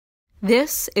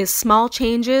This is Small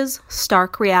Changes,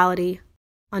 Stark Reality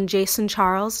on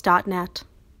jasoncharles.net.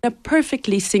 A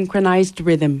perfectly synchronized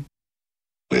rhythm.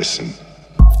 Listen.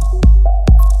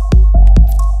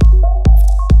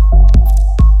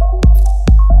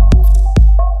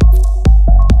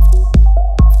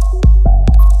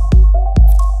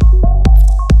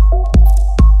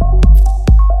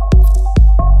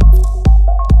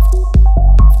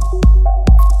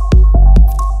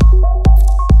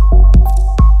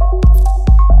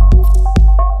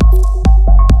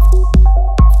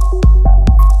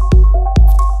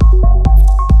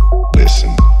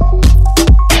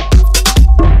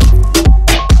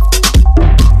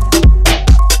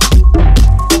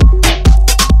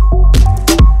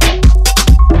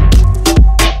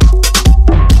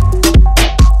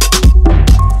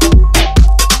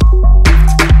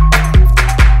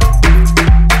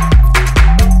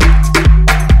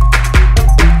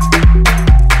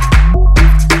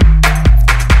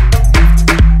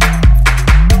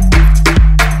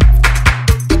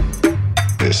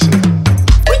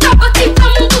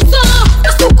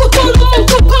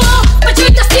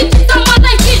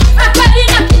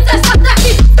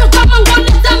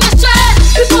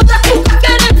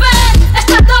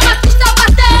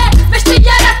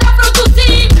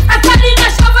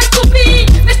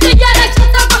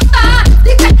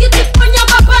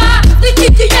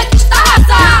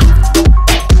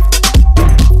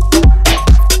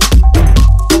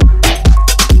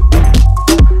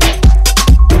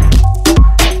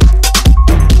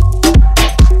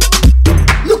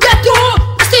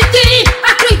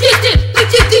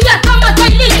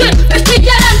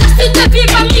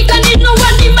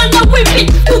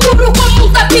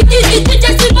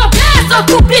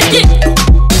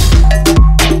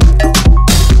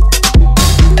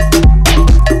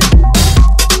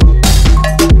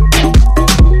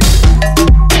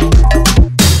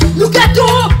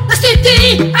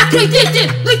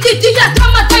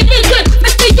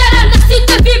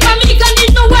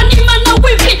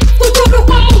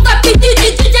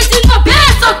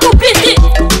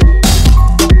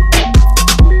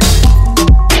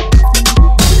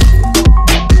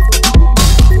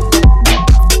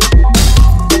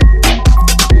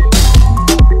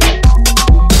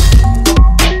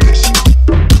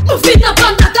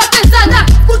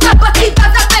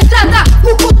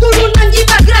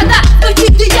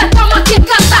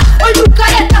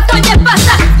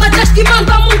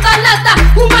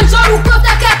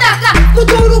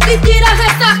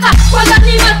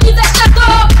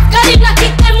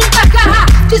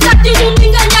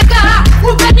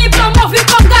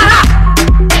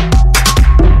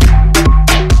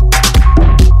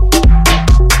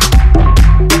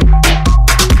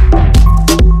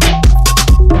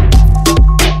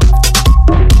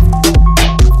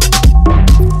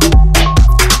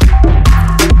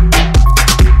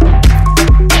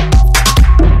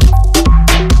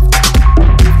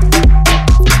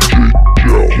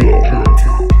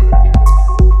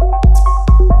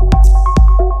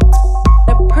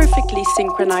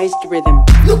 Synchronized rhythm.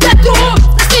 Look at you,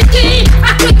 la city,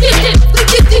 acredite,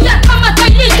 acredite, kama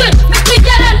tailite,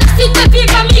 mestigara na city,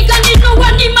 viva amiga, nino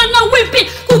anima na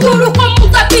wimpi, kuduru kwa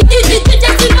muda bididi, tije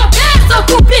sino pesa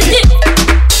kupiti.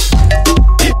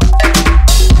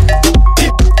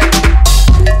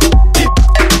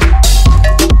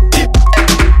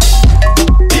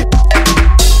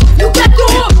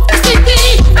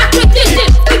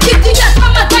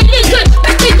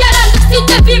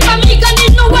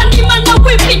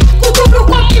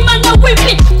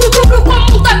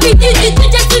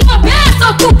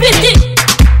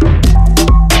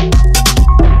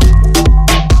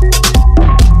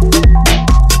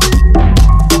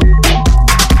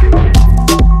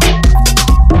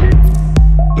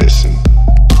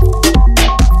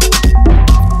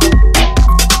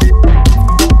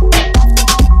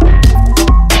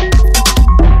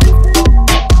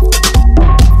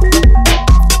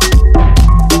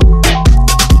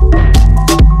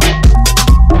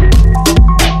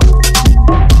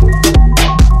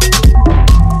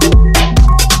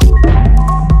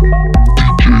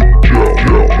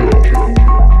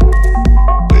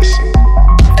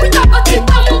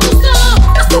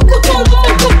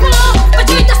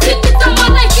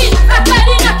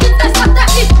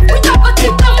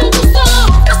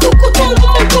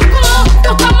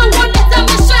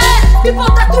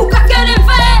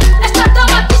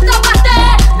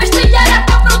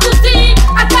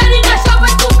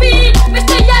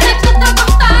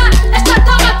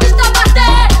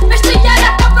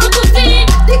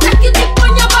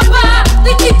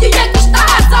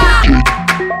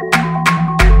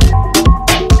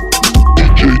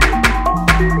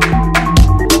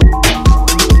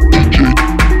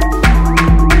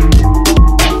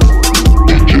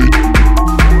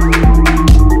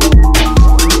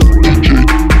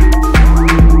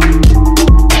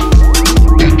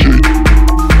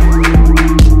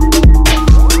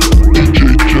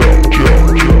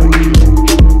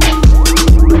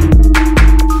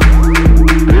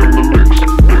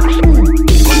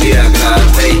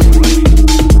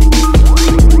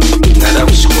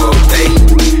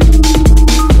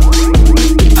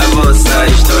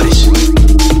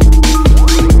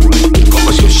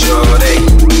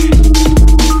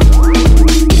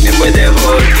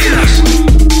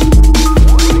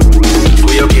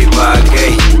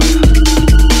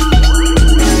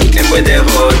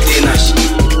 rotinas,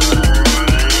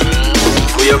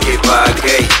 fui eu que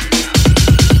paguei.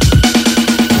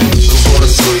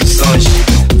 Vossos sons,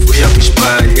 fui eu que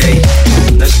espalhei.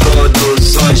 Nas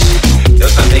produções,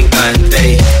 eu também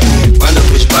cantei. Quando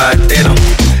vos bateram,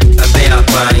 também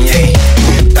apanhei.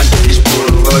 Tanto fiz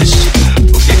por hoje,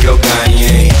 o que eu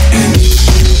ganhei?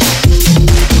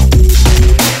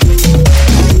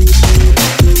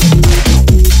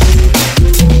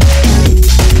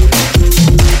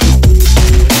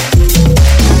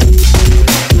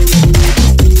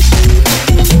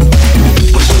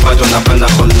 Na banda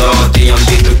rolou, tinham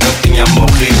dito que eu tinha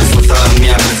morrido. Forçaram a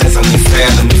minha presença no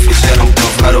inferno, me fizeram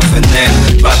provar o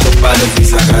veneno. Bato para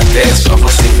vos agradeço, a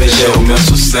vossa inveja é o meu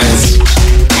sucesso.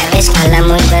 Às vezes fala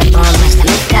muito é bom, mas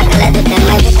também ficar calado tem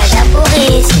mais de cajar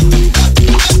burrice.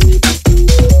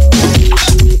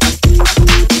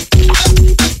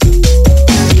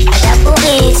 Cajar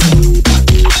burrice.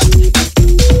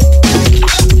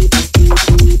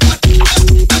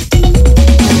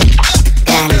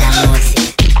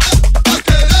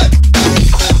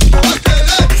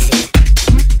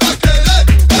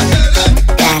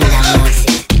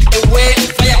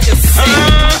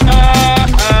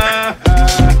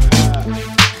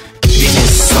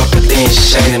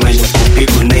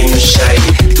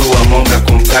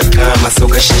 Se eu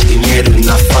gastas dinheiro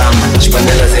na fama, as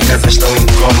panelas em casa estão em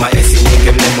coma. Esse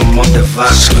nigga mesmo monta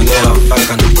vaca. Escondeu a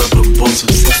faca no próprio bolso,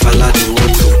 sem falar do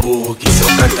outro burro. Que se eu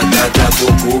canta dada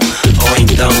gugu, ou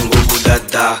então gugu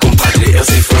dada. Compadre, eu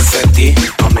se fosse a ti,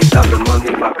 aumentava o meu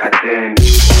nível acadêmico.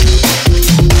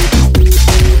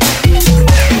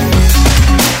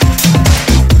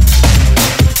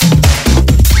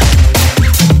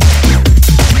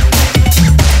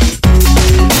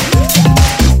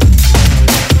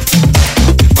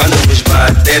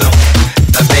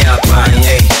 Também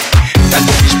apanhei.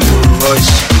 Tanto fiz por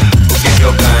hoje, o que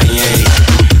eu ganhei?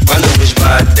 Quando vos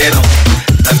bateram,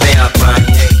 também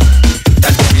apanhei.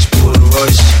 Tanto fiz por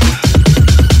hoje.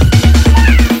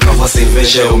 A vossa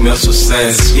inveja é o meu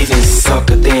sucesso. Dizem só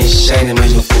que tem shine,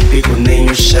 mas não pico nem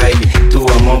um shine.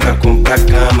 Tua mão pra comprar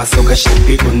cama, se eu gastar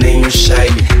pico nem um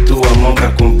shine. Tua mão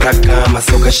pra comprar cama,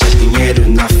 se eu gastar dinheiro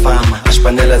na fama. As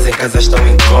panelas em casa estão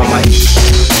em coma.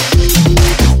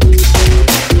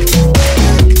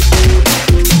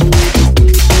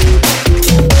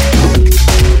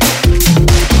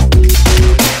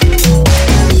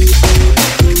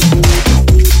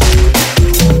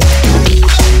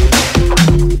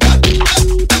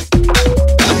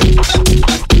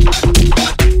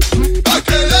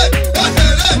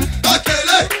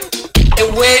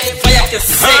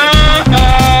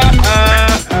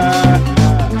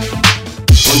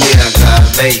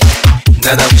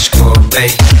 Nada vos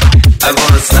cobrei. As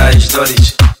vossas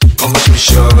dores, convosco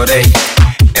chorei.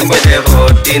 Em boi de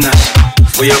rotinas,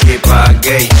 fui eu que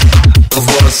paguei. Os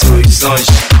vossos sons,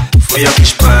 fui eu que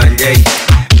espalhei.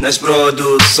 Nas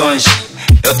produções,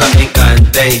 eu também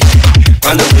cantei.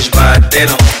 Quando vos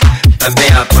bateram, também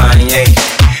apanhei.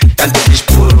 Tanto fiz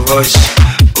por hoje,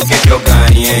 o que eu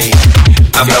ganhei?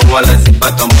 Abre a bolas e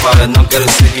batam para. Não quero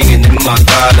seguir nem me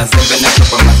matar. Sempre nessa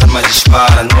por mais armas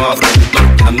dispara. Não abro de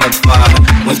dor que não me para.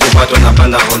 Muito bato na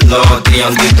banda rolou.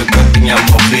 Tinham dito que eu tinha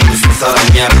morrido. Forçaram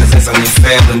a minha presença no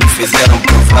inferno, me fizeram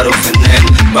provar o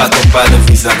veneno. Bato para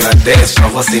vos agradeço, a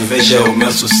vossa inveja é o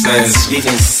meu sucesso.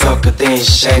 Dizem só que tem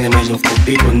shine, mas não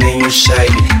copico nem um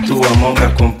shine. Tua mão pra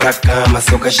comprar cama,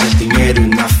 se eu gastas dinheiro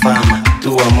na fama.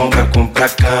 Tua mão pra comprar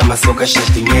cama, se eu gastas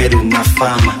dinheiro na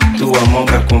fama. Tua mão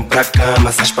pra comprar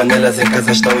cama, se as panelas em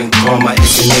casa estão em coma.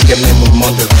 Esse nigga é mesmo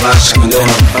mão de vaca. Escondeu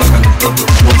uma faca no próprio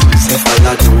bolso, sem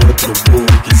falar do outro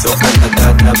burro. Que só canta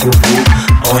dada gugu,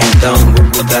 ou então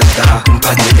gugu dada.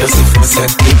 Compadre, eu se fosse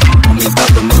aqui,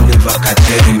 aumentava o meu nível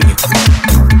acadêmico.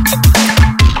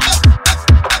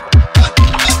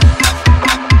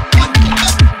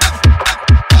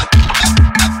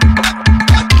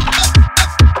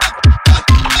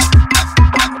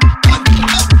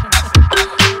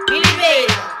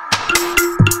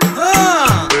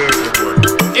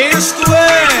 Isto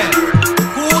é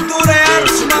cultura e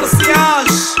artes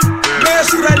marciais.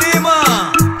 Mestre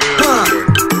Lima,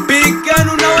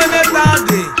 pequeno não é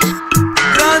metade,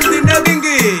 grande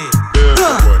neguingue.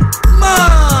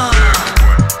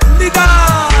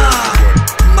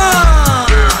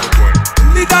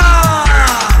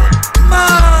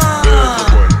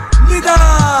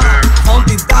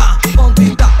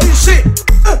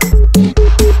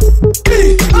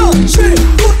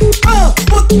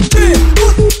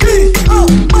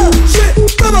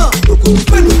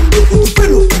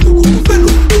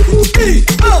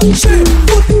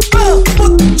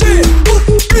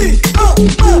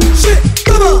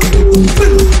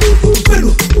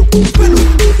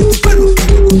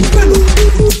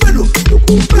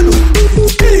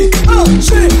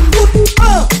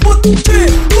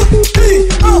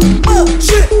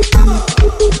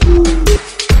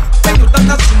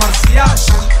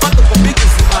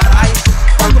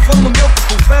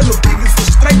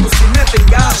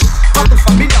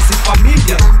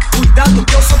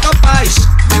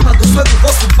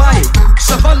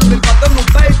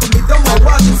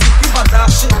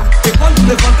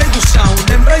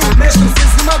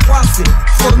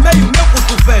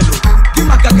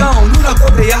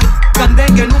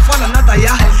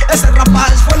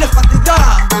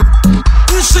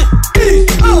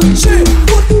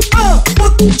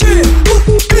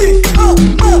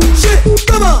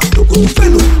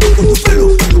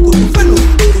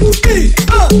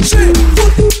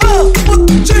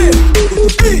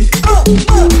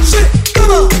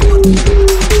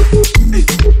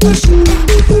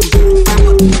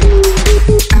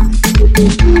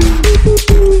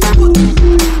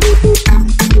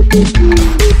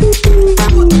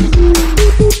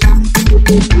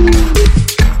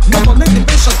 Novamente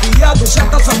bem chateado, já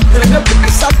estás a tremer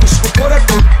porque sabes que o cor é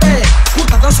teu pé.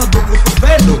 Curta a dança do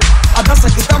cotovelo, a dança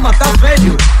que tá a matar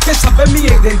velho. Quer saber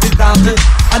minha identidade?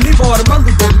 Aníbal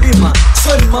Armando de Lima,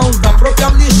 sou irmão da própria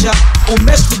lixa. O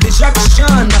mestre de Jacques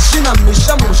Chan, na China me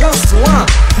chamam Jean Suan.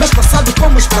 Mês passado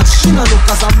fomos pra China no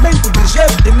casamento de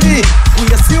Jet Li.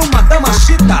 Conheci uma dama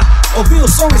chita, ouvi o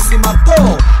som e se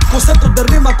matou. Conceito de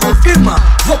rima confirma,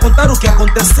 vou contar o que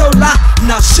aconteceu lá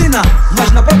na China,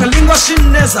 mas na própria língua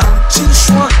chinesa. Xin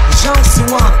Xuan, Jean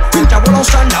Suan, Pinta Bola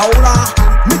Shan Yaola,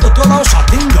 Mito Tola Sha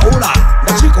Ting Yola,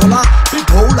 Da Chicola,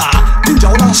 Picola, Pinta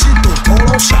Bola Shito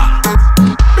Tola Sha,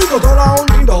 Mito Tola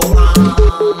Ning Dola.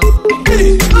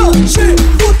 Bi A Shi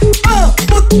Fut A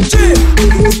Fut Chi,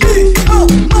 Bi A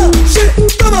Ma Shi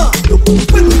Tama, Felu,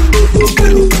 Felu,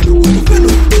 Felu, Felu,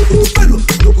 Felu,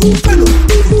 Felu,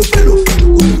 Felu,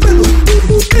 Felu.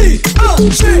 B A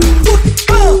Shi Fut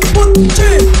A Fut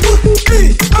Chi, B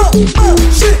A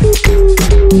Shi.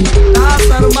 Estás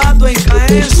armado em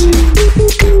caenche,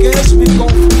 queres me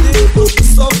confundir porque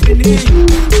sou fininho.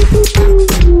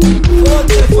 Vou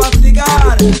te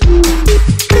fatigar.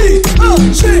 B A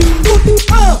Shi Fut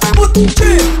A Fut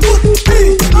Chi, B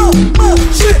A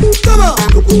Shi Tama,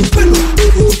 Felu,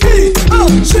 B A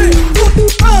Shi Fut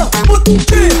A Fut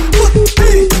Chi, B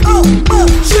A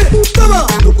Shi Tama,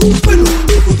 Felu.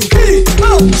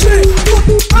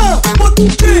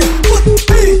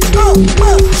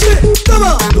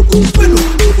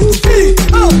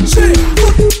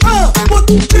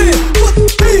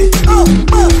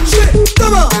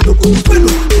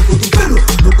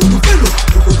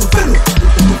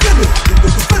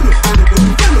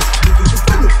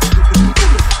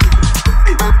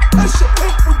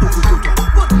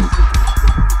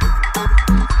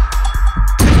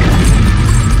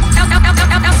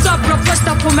 Essa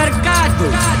proposta pro mercado,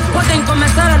 podem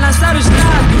começar a lançar os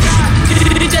dados.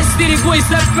 DJ Sirigu e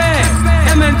CP,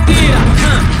 é mentira.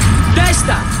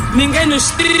 Desta, ninguém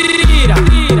nos tira.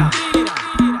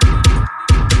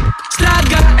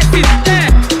 Estraga FT,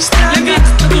 estraga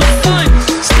produções.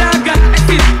 Estraga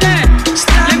FT,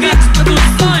 estraga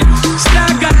produções.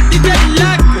 Estraga DJ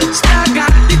Lac, estraga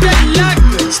DJ Lac,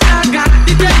 estraga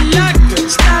DJ Lac,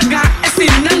 estraga esse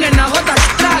nanga na roda.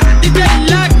 Estraga DJ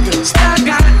Lac,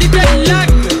 estraga DJ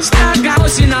Lac, estraga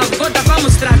hoje na roda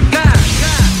vamos estragar.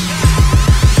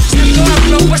 Chegou a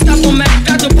proposta pro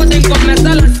mercado, podem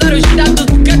começar a lançar os dados.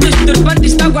 O que é disturbante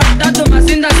está guardado, mas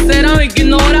ainda serão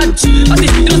ignorados. Eu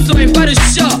destruço em vários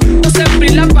shows, tô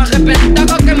sempre lá pra arrebentar.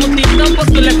 Qualquer multidão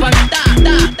posso levantar.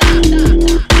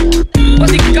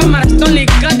 Pode câmaras estão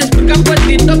ligadas porque há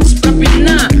de toques pra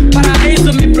pinar.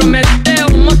 Paraíso me prometeu,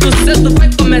 o meu sucesso vai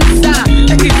começar.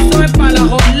 Esse som é para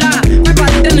rolar, vai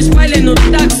bater nos bailes no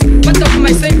táxi. Vai tocar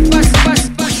mais sem fácil.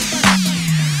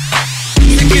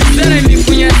 Se quiserem me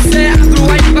conhecer,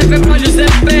 abro aí vai ver olhos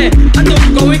EP. Ando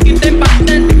com o que tem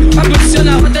patente,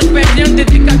 abluciona roda experiente.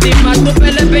 Dica de mato,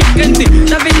 pele é bem quente.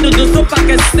 Já vi tudo só pra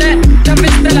aquecer, já vi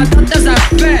estela tantas a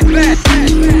fé.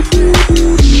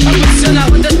 Abluciona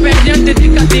roda experiente.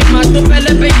 Dica de mato, pele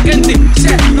é bem quente.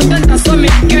 Não tenta só me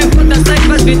quer, foda sai,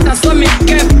 faz vita só me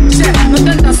quer. Não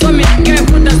tenta só me quer,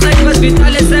 foda sai, faz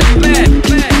vitales EP.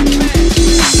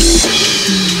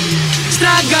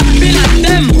 Estraga pela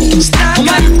demo, estraga o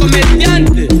mais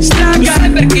comediante, estraga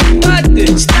rapper que bate,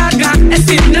 estraga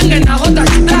esse nanga na roda,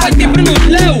 estraga tipo no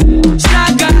Leo,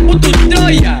 estraga o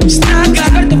Troia, estraga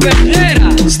Alberto Ferreira,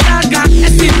 estraga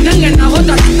esse nanga na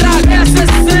roda, estraga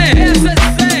ACC.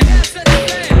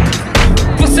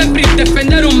 Vou sempre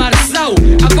defender o Marçal,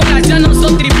 agora já não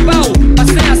sou tribal,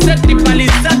 passei a ser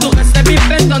tribalizado, recebi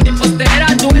bênção de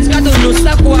posterado, esgado no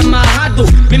saco amarrado,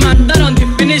 me mandaram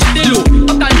definir estilo.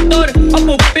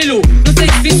 O pupilo, não sei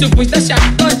se isso pois deixa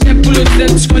ator. É pulo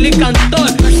dentro, escolhi cantor.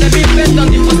 Recebi bênção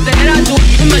de posterado.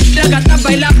 Uma estraga tá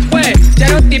bailar ué.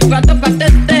 Estereotipado pra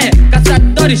TT.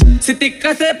 Caçadores, se te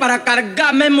casei para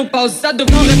carregar mesmo pausado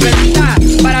vão representar.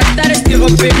 Para dar este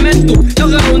rompimento eu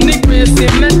reuni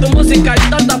conhecimento. Música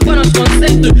toda foram os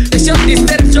conceitos. Deixa eu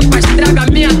dizer, show pra estraga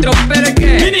minha tropeira que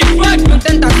mini fuck, não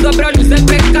tenta sobrar o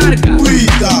ZP carga.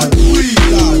 Cuidado.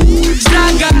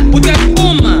 Estraga o de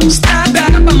Puma, estraga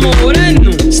Capa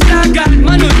Moreno, estraga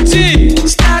Mano G,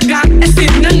 estraga esse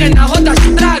nanga na roda,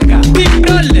 estraga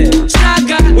Biprole,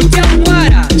 estraga o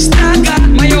Tiaguara, estraga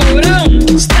Maiorão,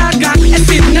 estraga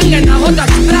esse nanga na roda,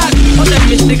 estraga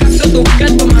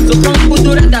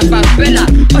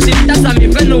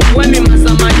o M, mas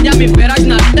amanhã me verás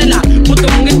na tela.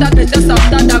 Puto munguita deixa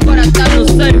saudade, agora tá no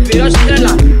céu, virou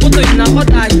estrela. Putos na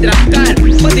roda a estragar,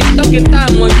 pode toque tá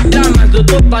a mostrar, mas o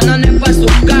teu banana é pra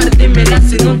sucar. Dime lá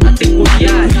se não tá te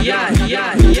cuidar.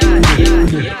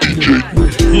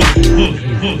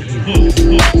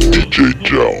 DJ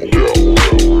Joe.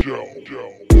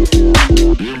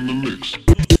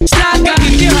 Estraga,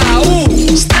 Kiki Raul,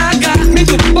 estraga, me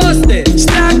do poste,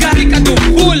 estraga, fica do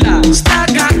pula,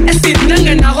 estraga, esse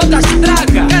nanga na roda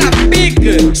estraga, cara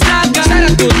pique, estraga, cara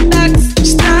do táxi,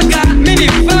 estraga, mini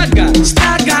vaga,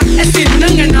 estraga, esse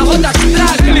nanga na roda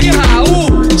estraga, Kiki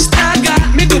Raul, estraga,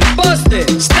 me do poste,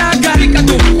 estraga, fica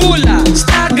do pula,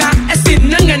 estraga, esse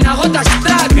nanga na roda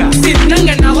estraga, esse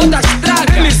nanga na roda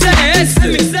estraga, MCS,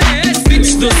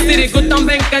 bitch do Círico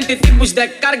também quente, tipos de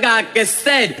carga a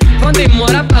aquecer. Vão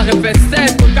demorar pra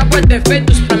arrefecer, por capaz de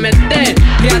efeitos pra meter.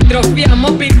 E atrofia,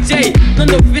 mo PJ, não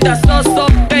duvida, só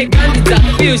fake. Grande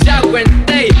desafio, já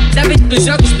aguentei. Já viste os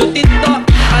jogos do Tito,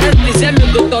 parece gêmeo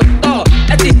do Totó.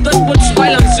 Esses dois putos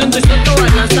bailam juntos, eu tô a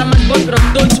lançar mais bons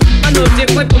produtos. Mano, hoje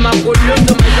foi pro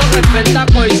Magulhudo, mas vou reventar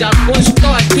com os jabuns. Tô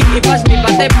aqui e vais me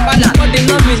bater pala.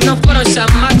 Codinomes não foram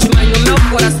chamados, mas no meu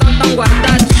coração tão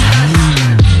guardados.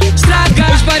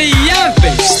 Estraga os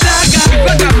variáveis, estraga os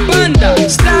vagabanda,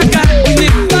 estraga os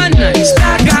nirvana,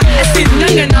 estraga esse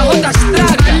nanga na roda,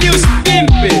 estraga ali os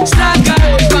pimp, estraga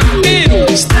os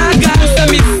vampiros, estraga os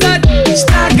amizades,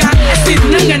 estraga esse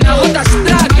nanga na roda,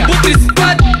 estraga Putri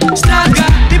Squad, estraga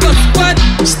Divo Squad,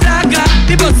 estraga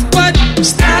Divo Squad,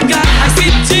 estraga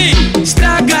ICG,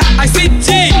 estraga ICG,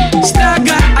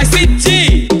 estraga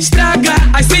ICG, estraga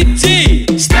ICG,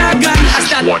 estraga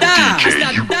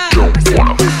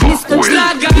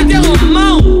estraga, DJ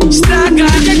Romão, estraga,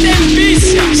 DJ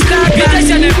Bicha, estraga,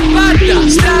 deixa levada,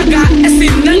 estraga, esse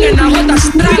nanga na roda,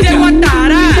 estraga, DJ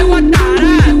Watará.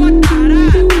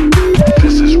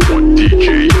 This is one DJ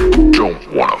you don't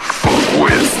wanna fuck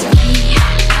with.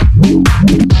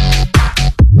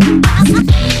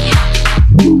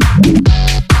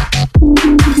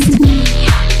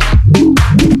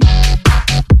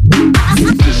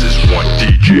 This is one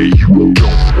DJ you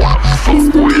don't wanna fuck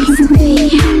with.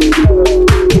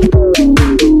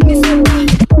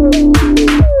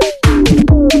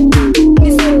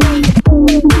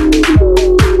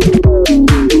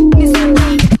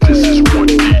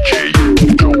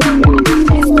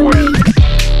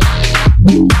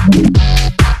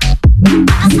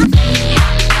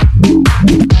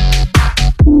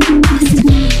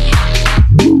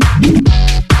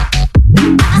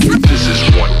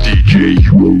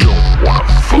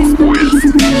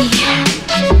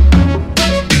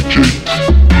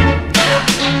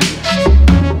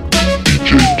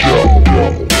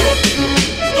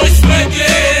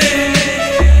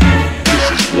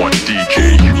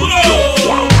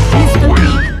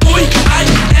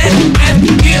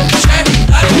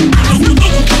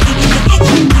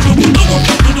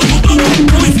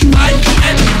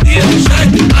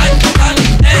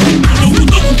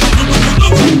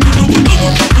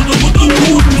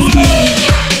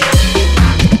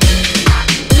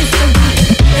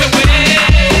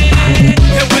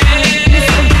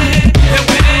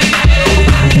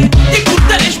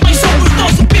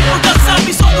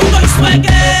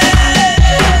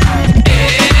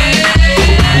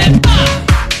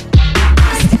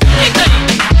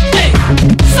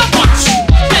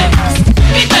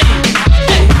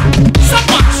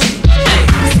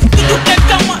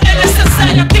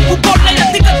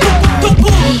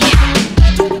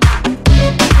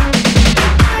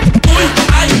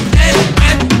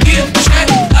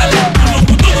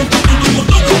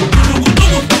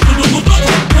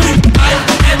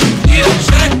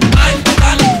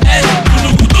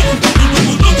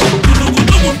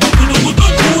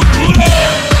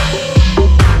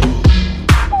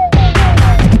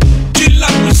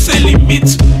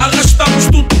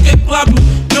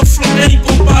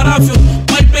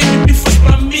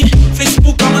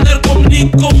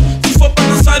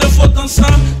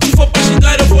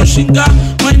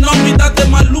 Mas não me dá de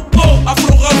maluco,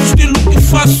 afro-rap o estilo que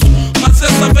faço. Mas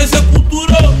essa vez é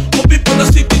cultura, o pipo da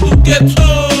city do gueto.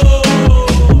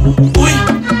 Ui,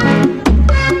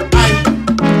 ai,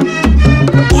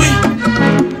 ui,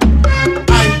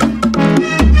 ai,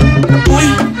 ui,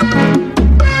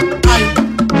 ai,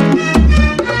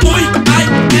 ui, ai,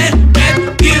 che,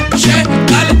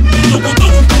 dale,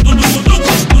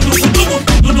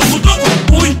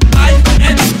 ui, ai,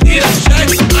 che,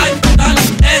 ai, dale,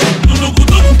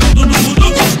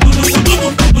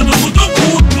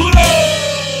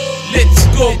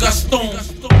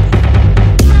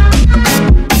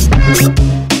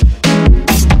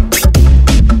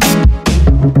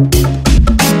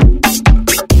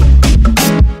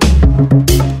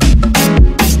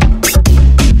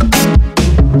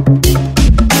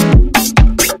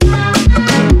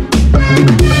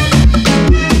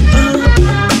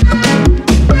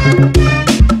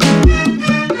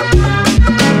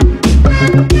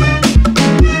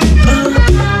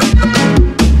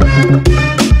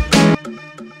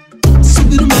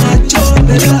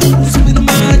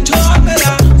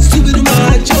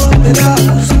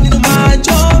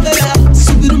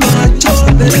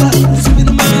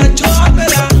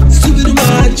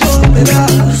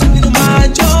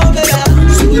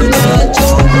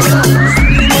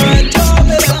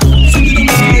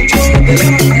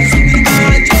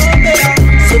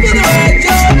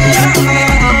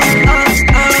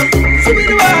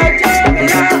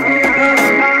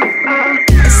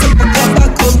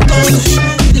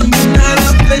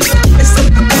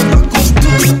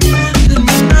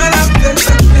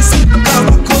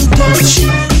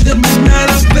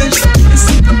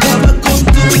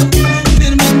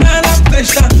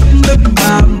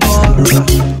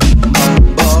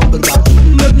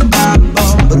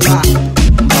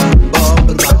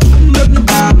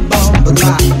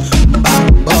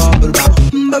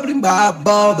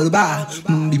 ba ba ba,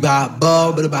 be ba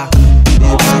ba ba ba, be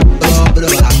ba ba ba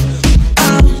ba.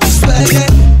 I'm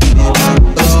swaggin', be ba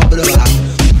ba ba ba.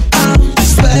 I'm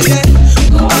swaggin',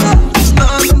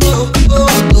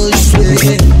 oh,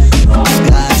 swaggin'.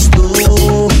 Gasto,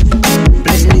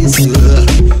 playlist.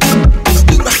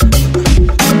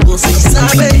 Vocês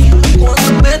sabem quando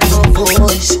meto a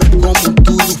voz, como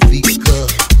tudo fica.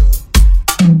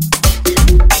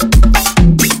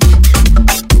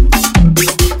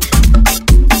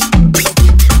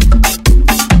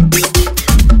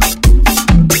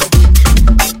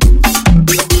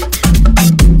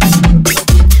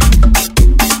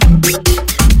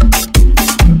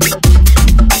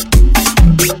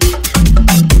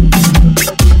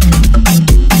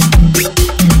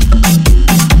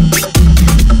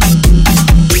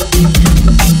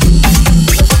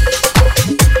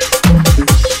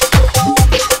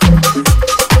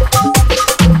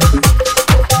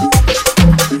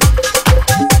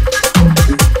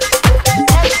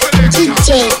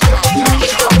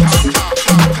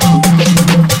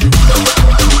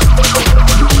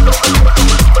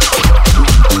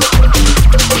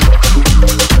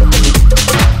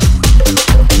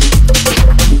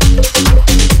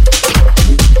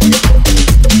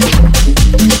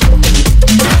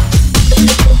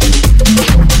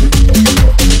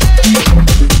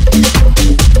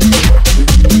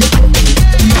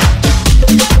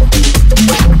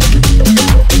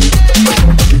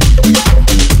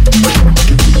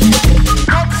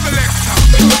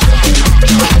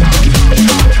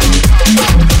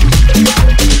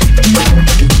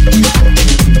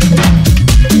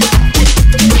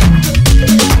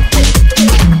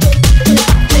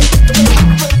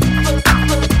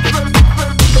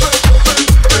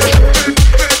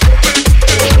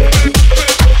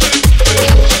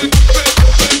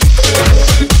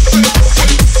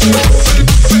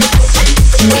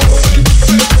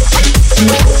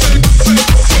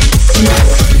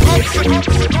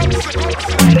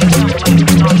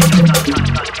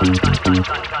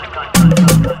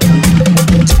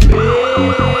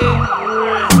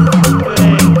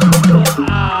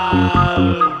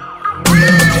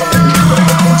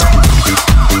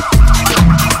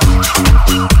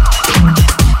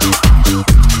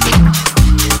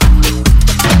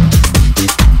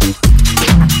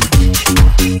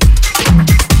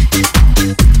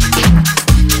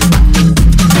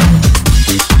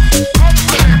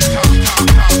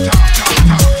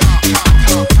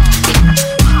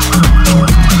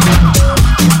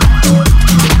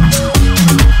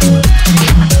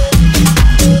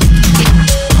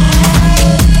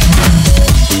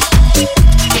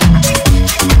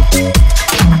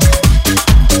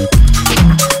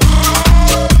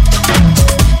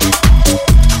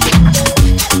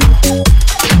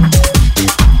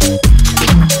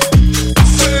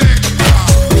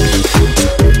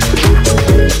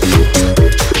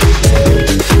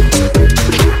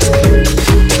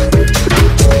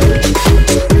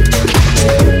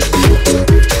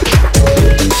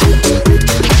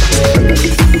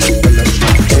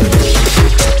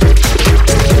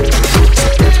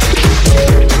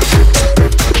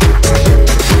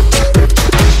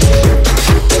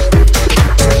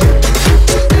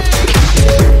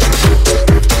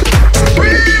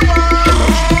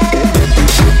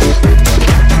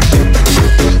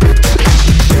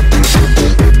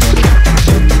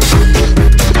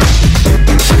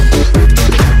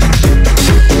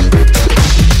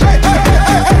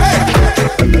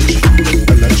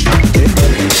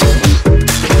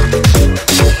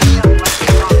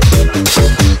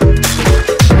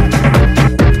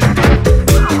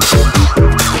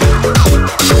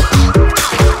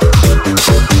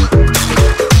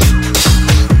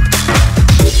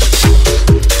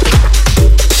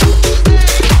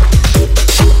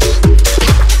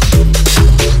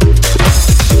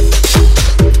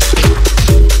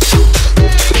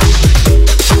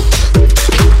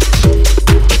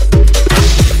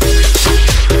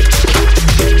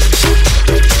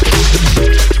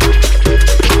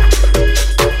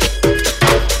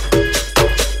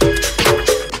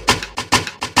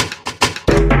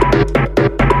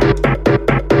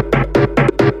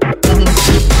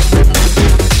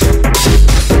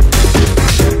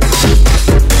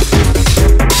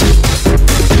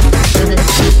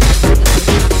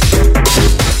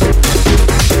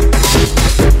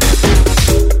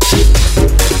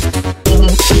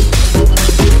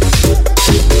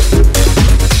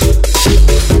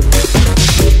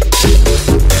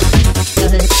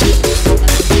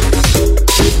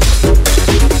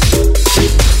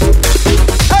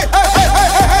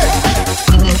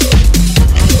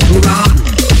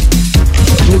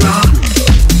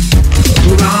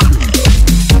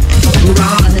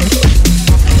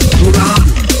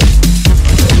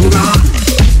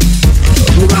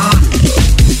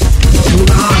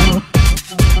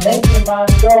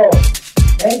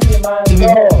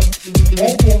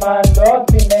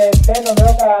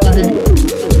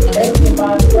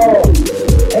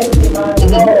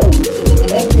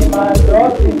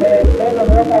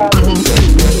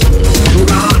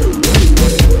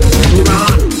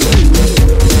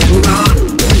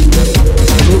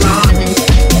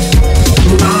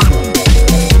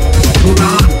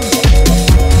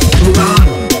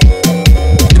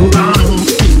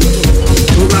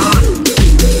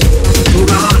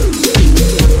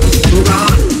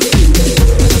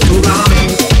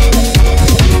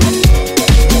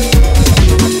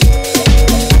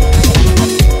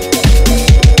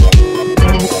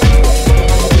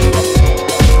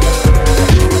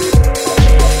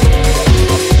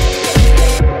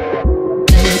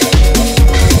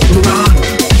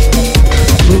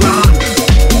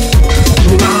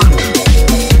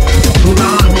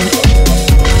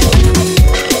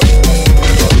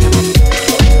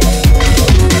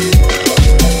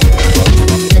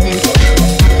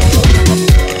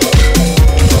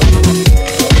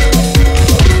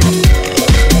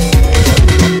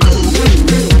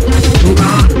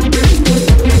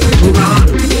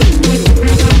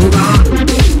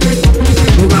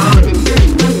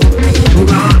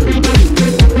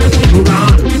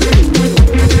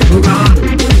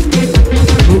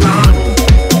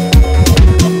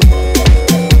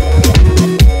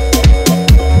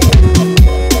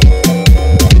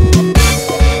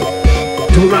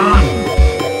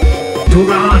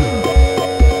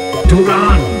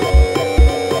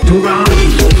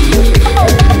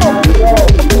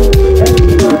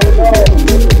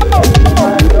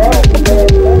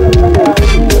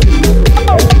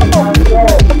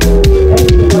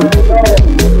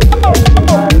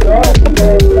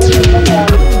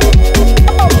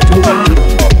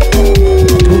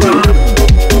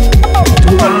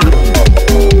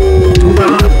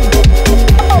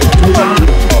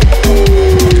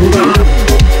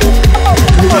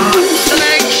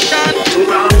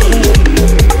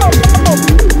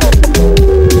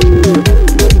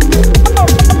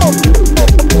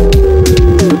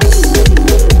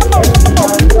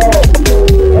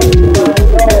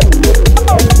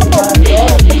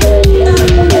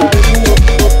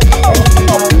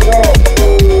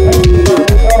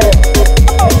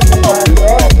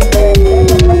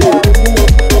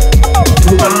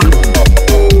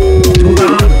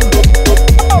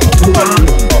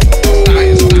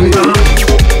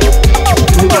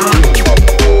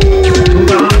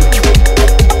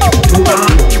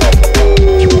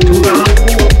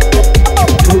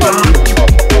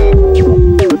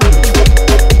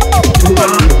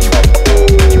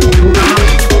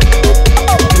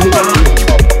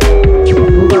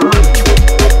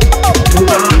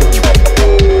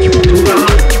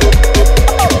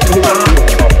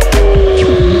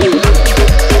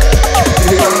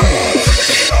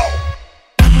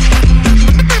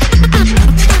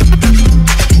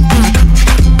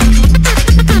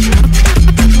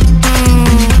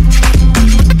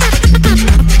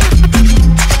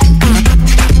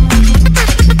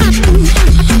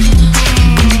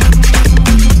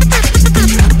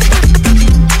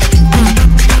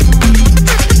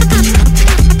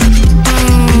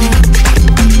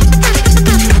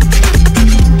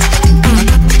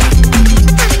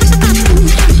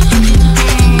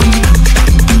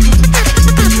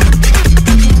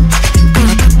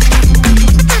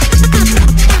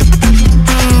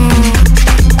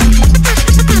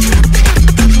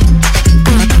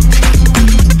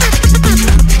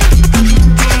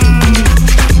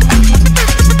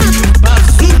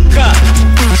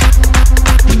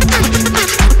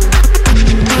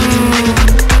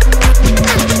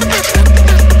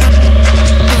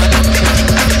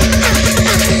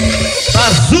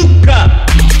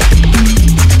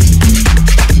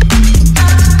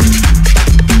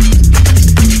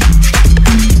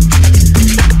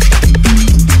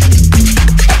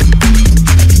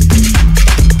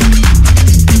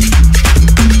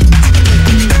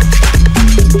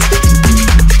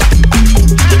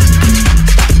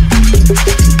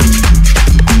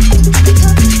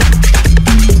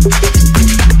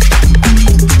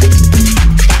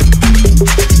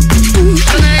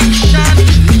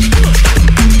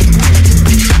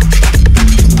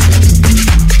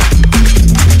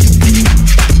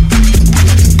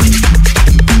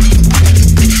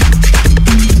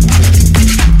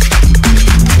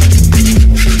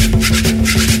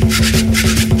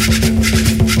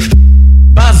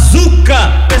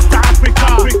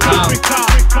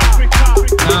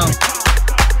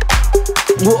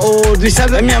 Du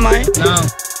chef de minha mãe? Não.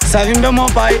 Sabe do meu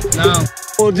pai?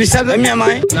 Não. O do chef de minha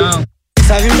mãe? Não.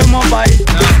 Sabe do meu pai?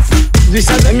 Não. Du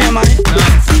chef de minha mãe?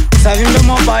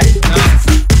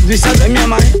 Do céu da minha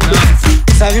mãe,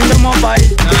 ça vient de mon pai.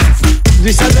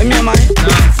 Do céu da minha mãe,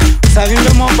 ça vient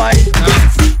de mon pai.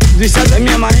 Do céu da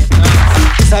minha mãe,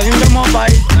 ça vient de mon pai.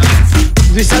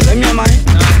 Do céu da minha mãe,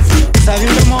 ça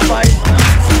vient de mon pai.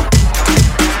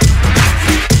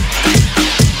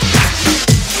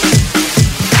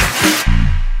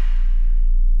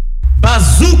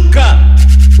 Bazooka!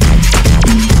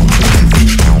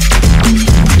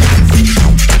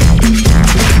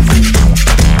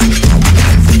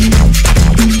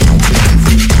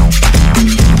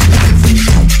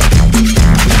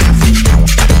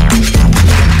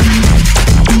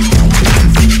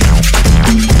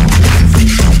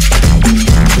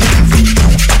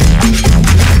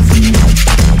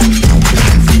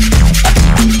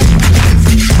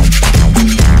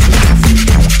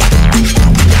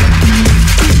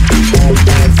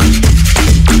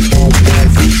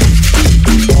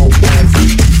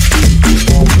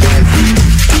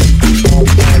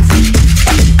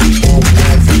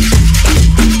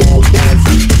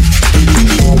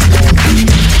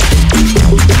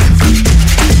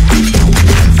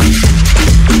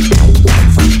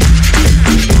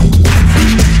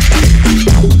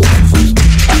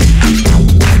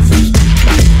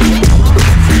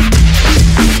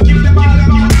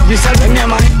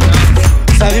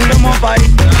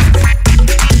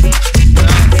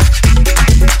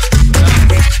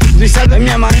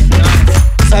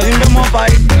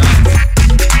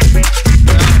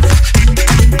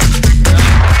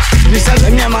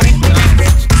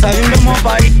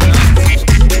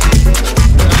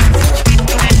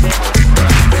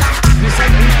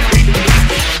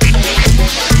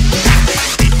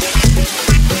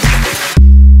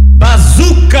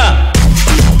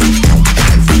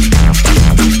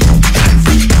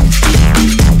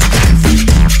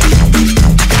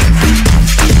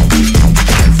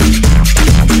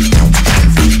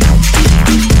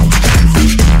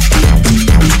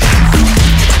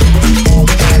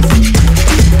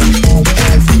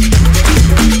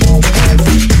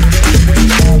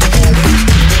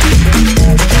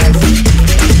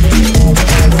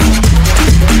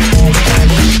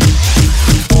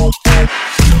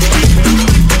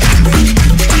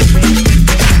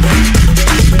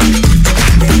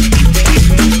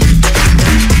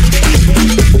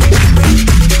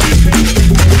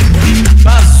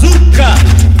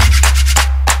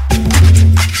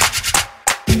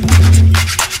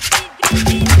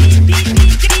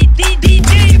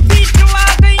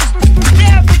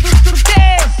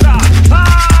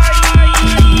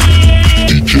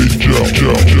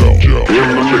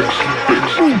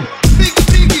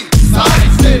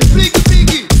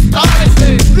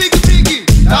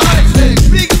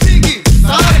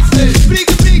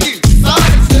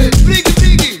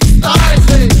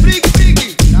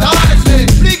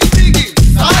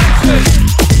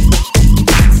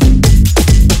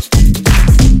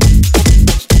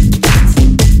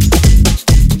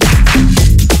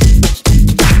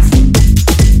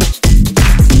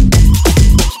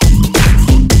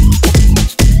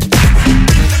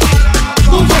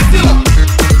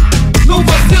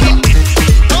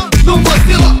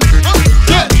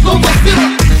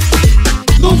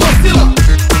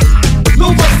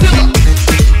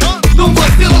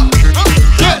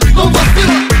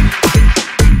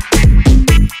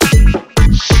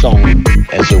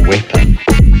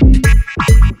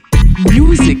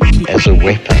 as a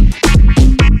weapon,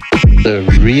 the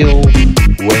real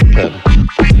weapon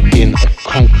in a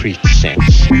concrete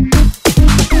sense.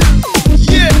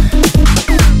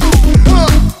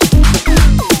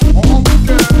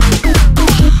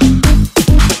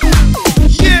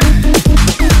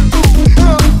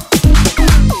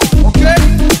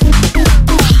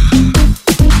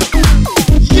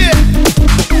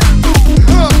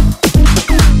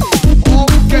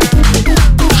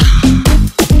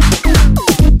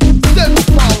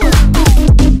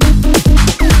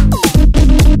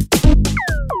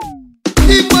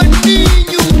 Imagine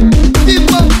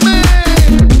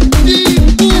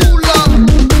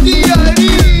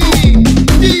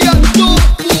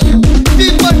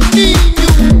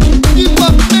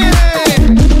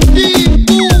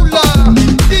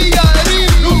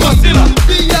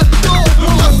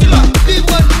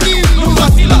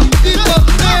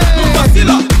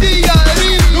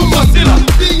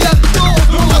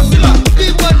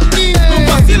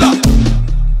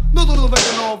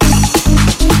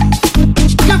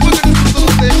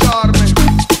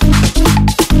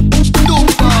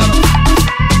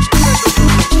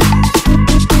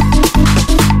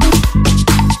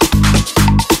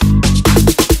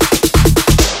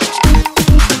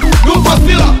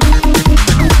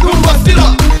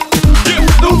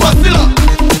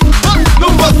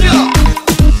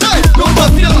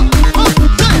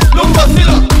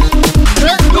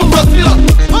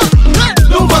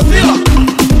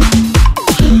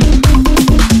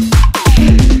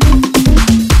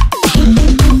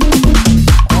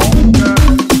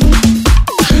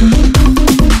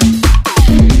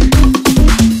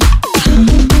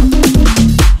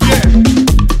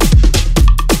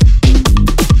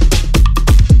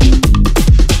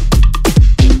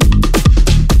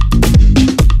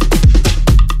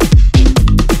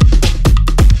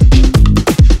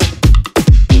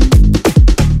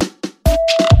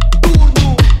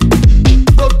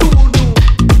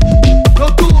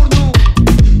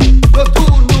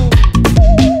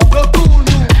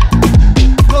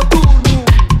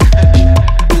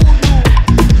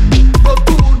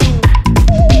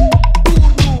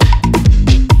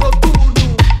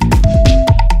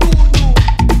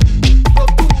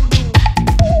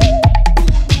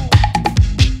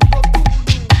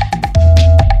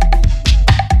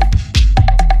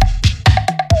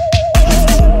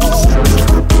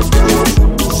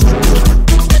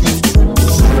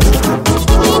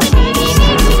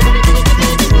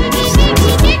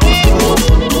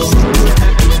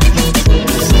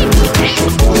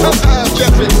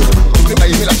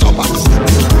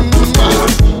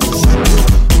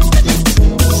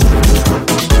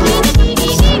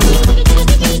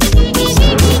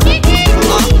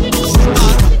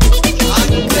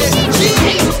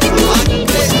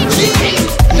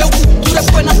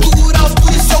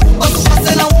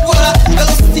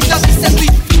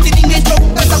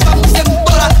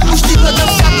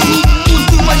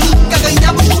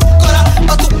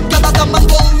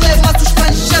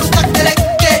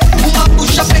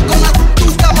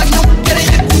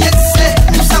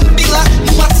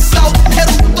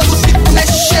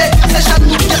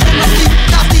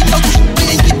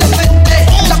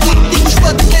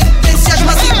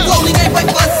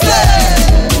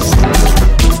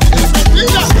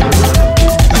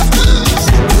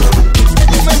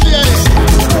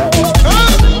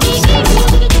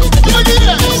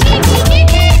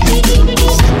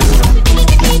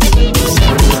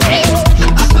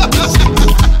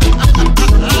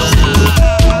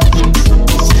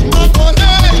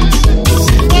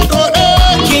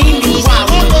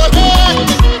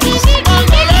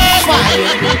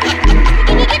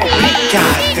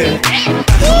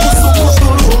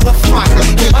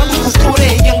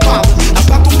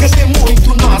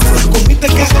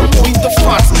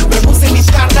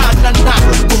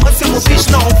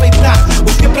não vai dar.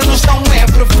 O que para nós não é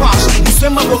para vós. Isso é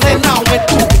Mangolé, não é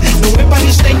tudo. Não é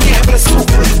Paris nem é Brasil.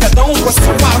 Cada um com a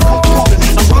sua cultura.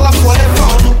 Angola fora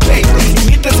vão no peito.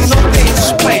 Imitas e não tem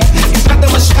respeito. Entrada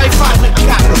mas raiva na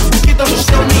cara. O que damos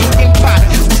não ninguém para.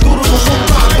 O duro no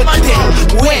mundo a bater.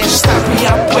 O está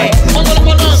via ué.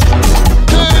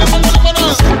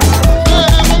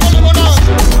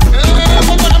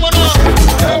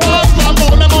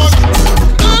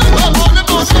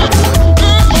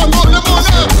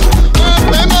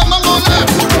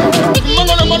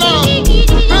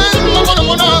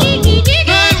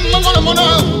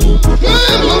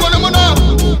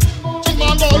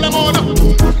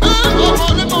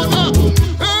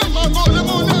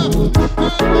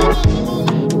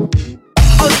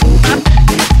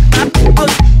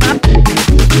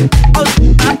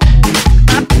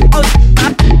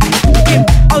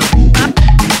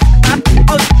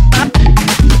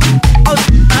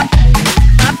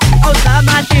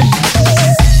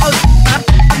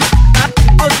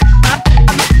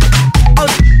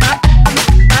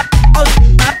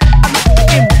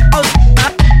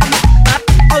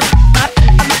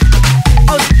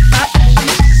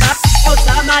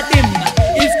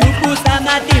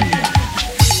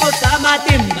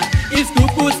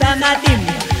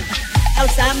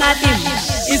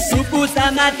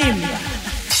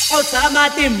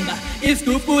 Samatimba,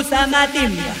 iskupu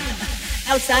samatimba.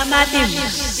 El samatimba,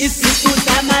 iskupu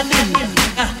samatimba.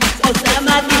 El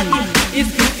samatimba,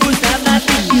 iskupu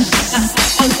samatimba.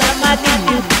 El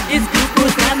samatimba, iskupu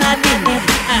samatimba.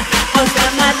 El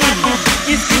samatimba,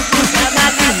 iskupu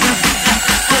samatimba.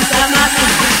 El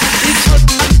samatimba,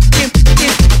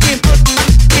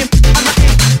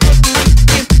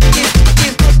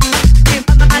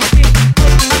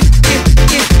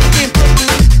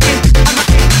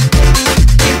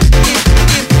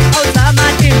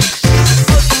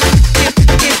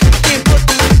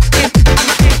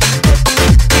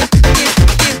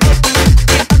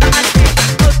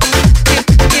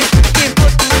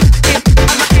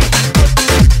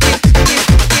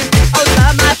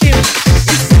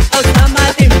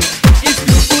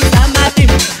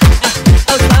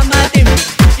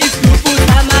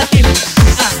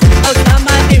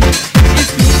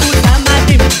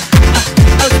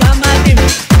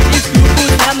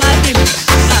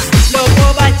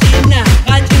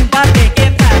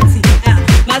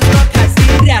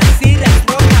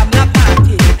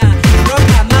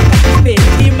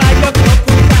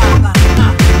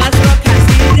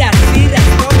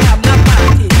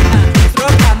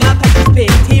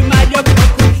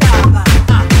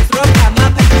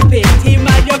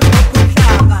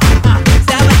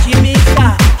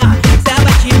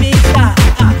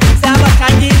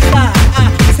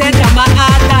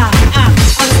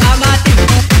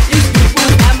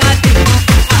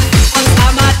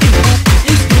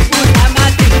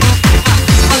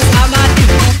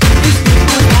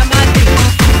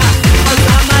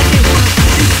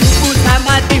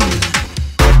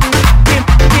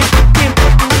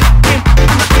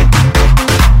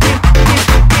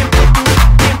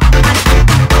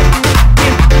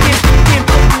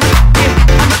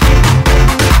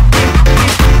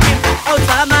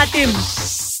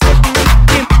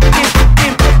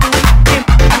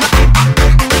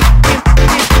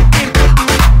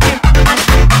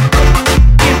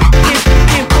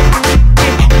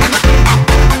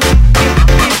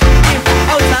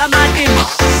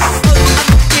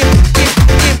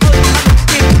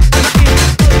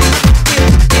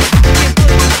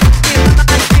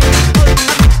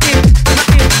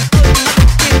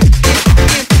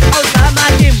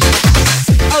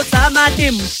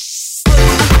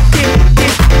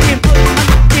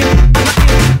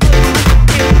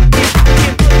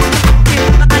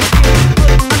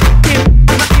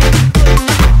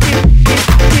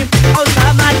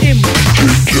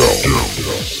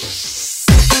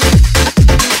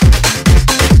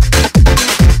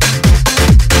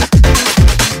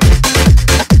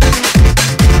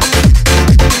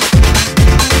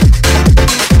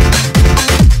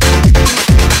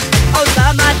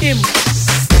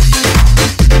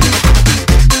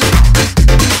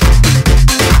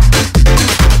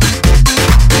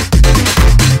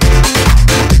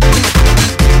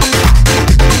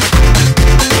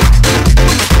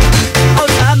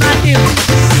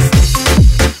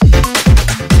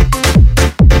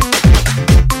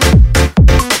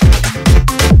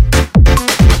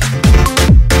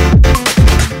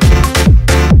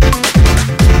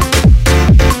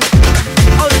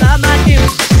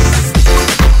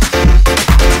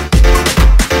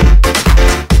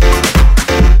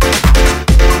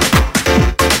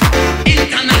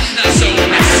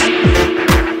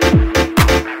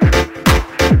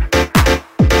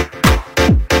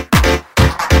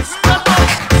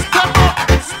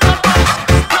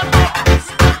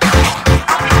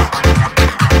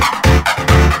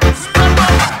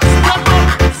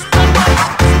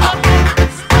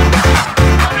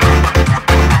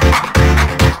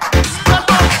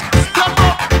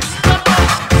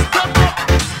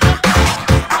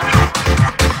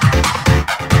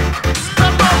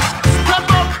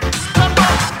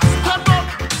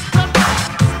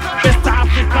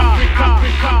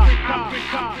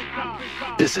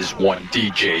 This is one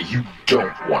DJ you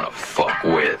don't wanna fuck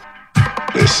with.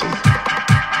 Listen.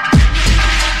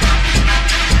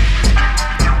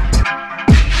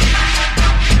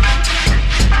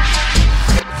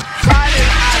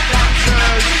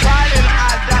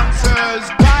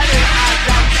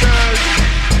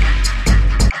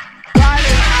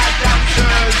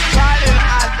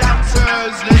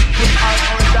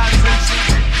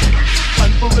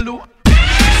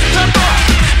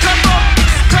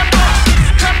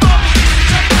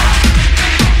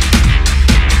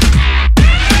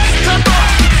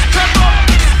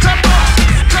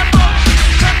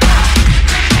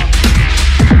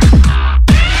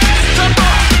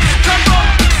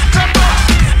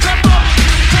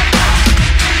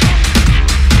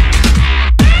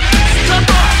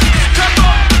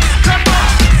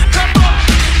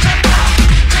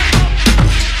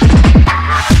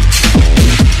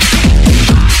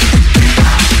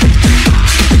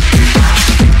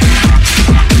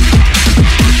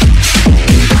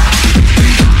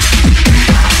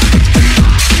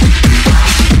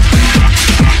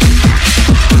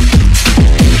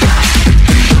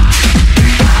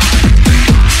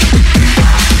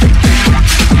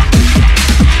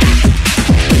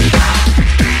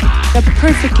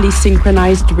 Perfectly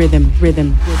synchronized rhythm.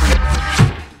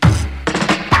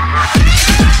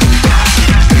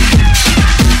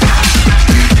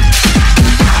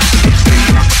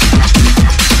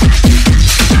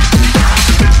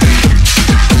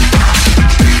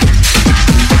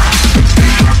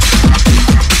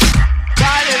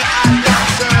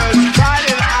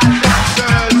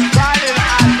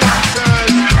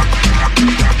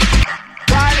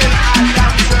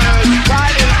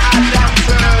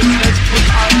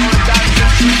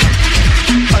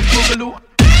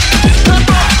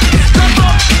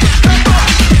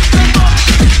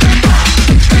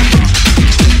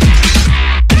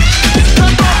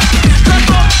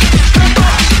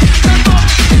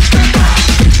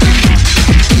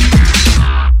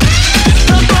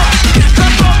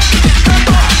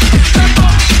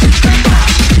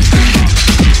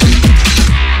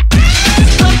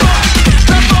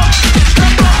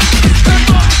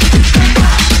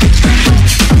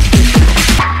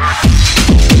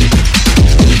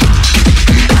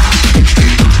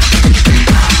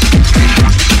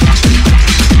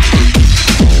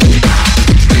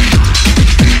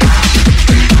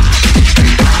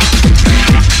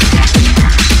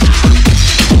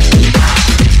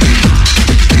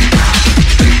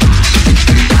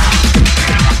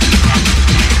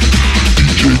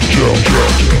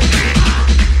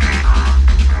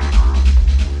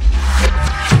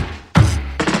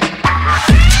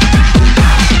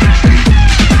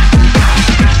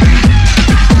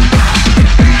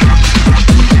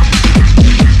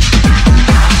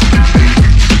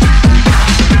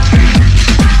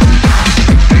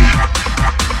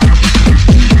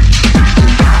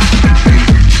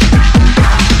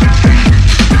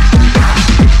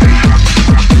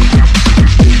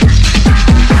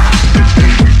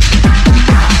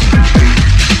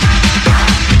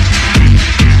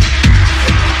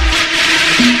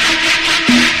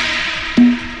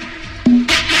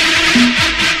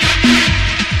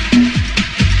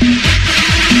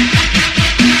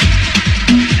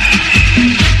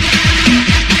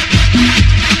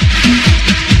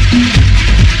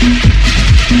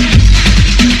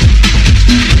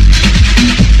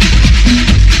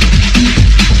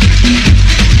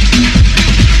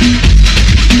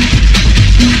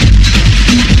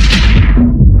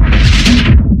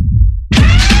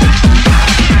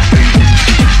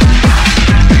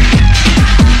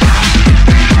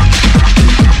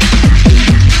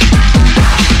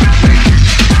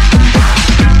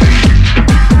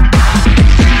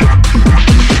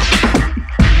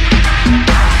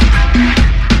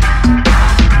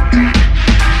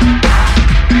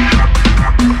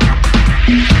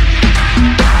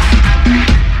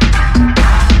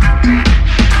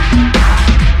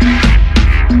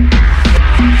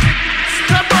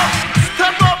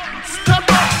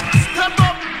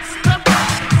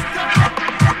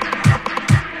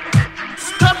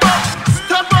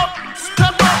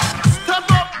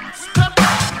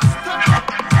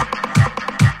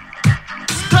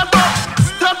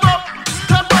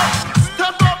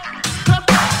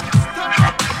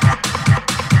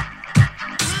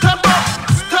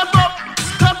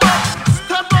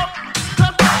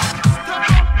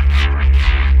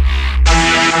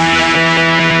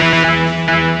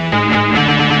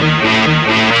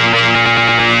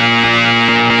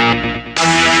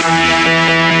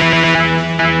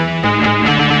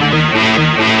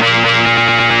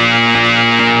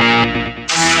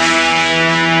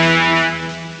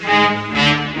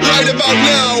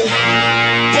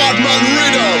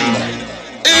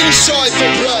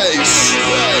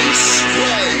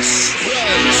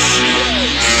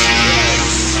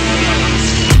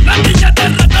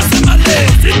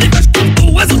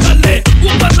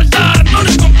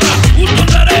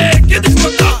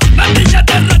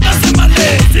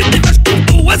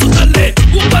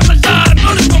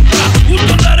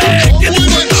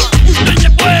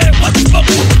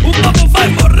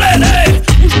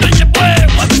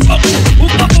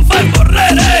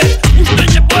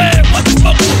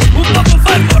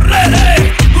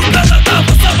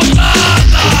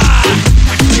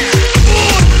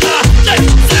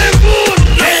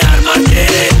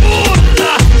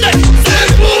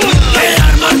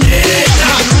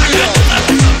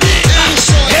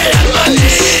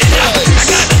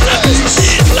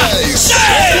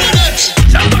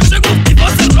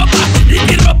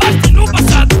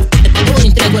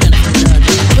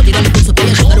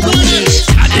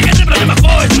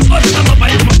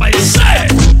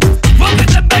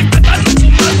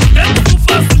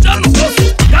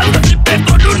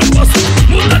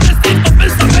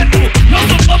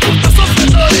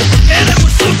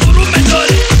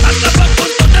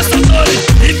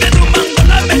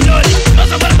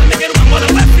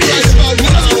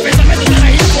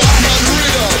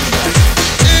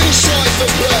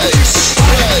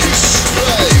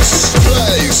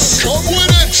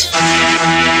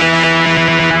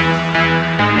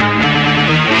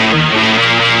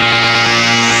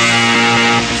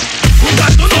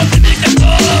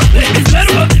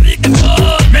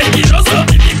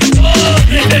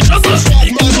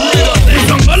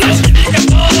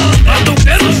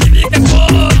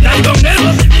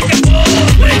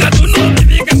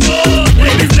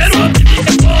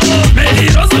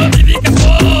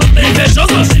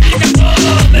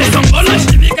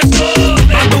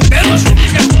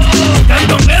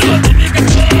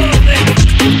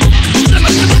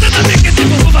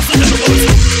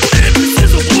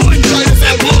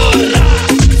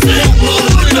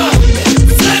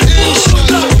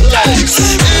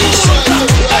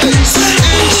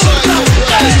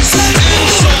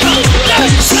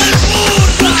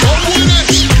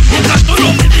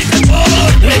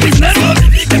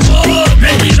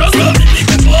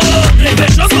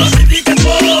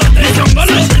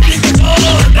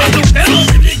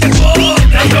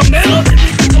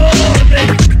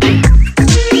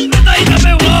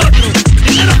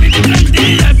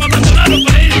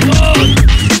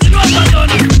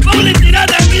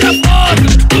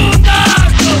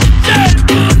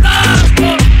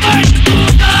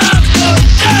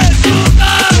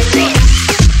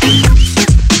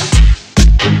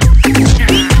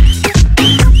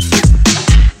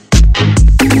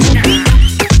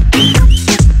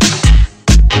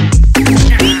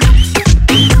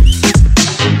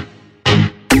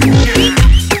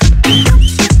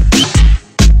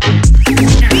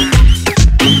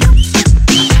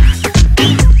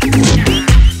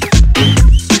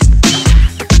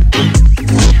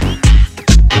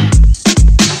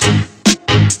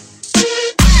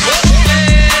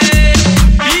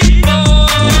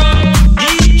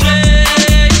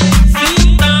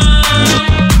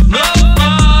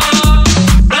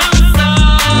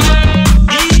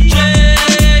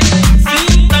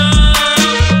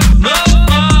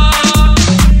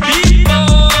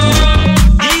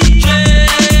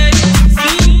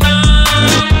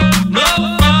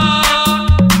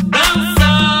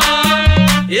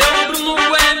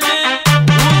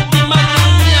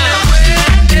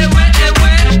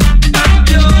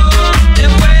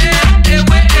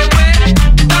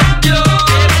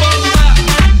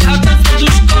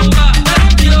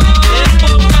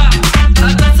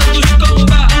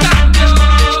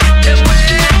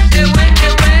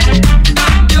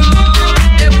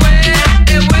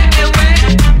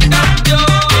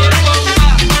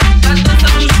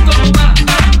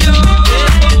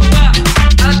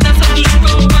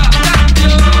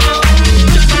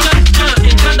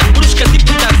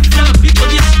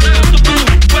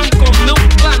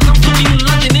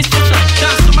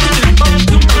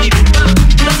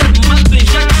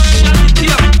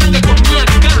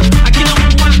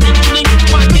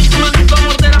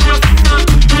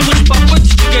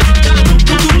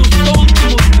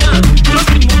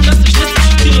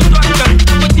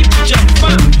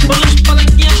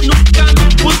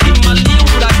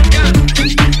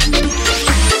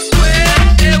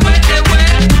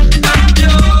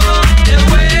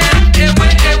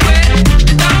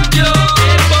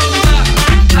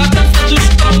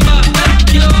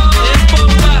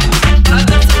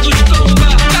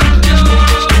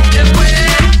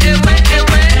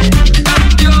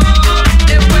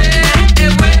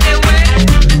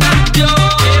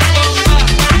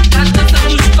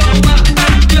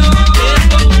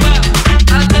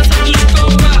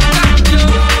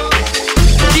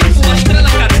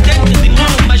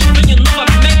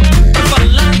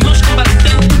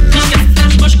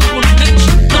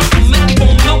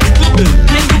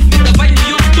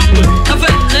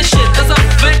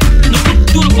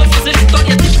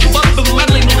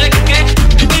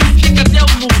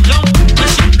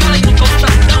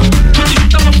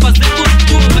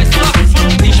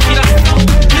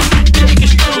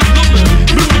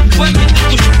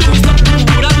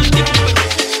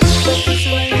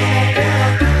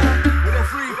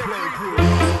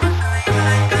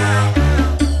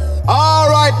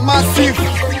 Massive,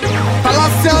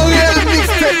 Palace Real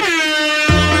Mixtape. Eu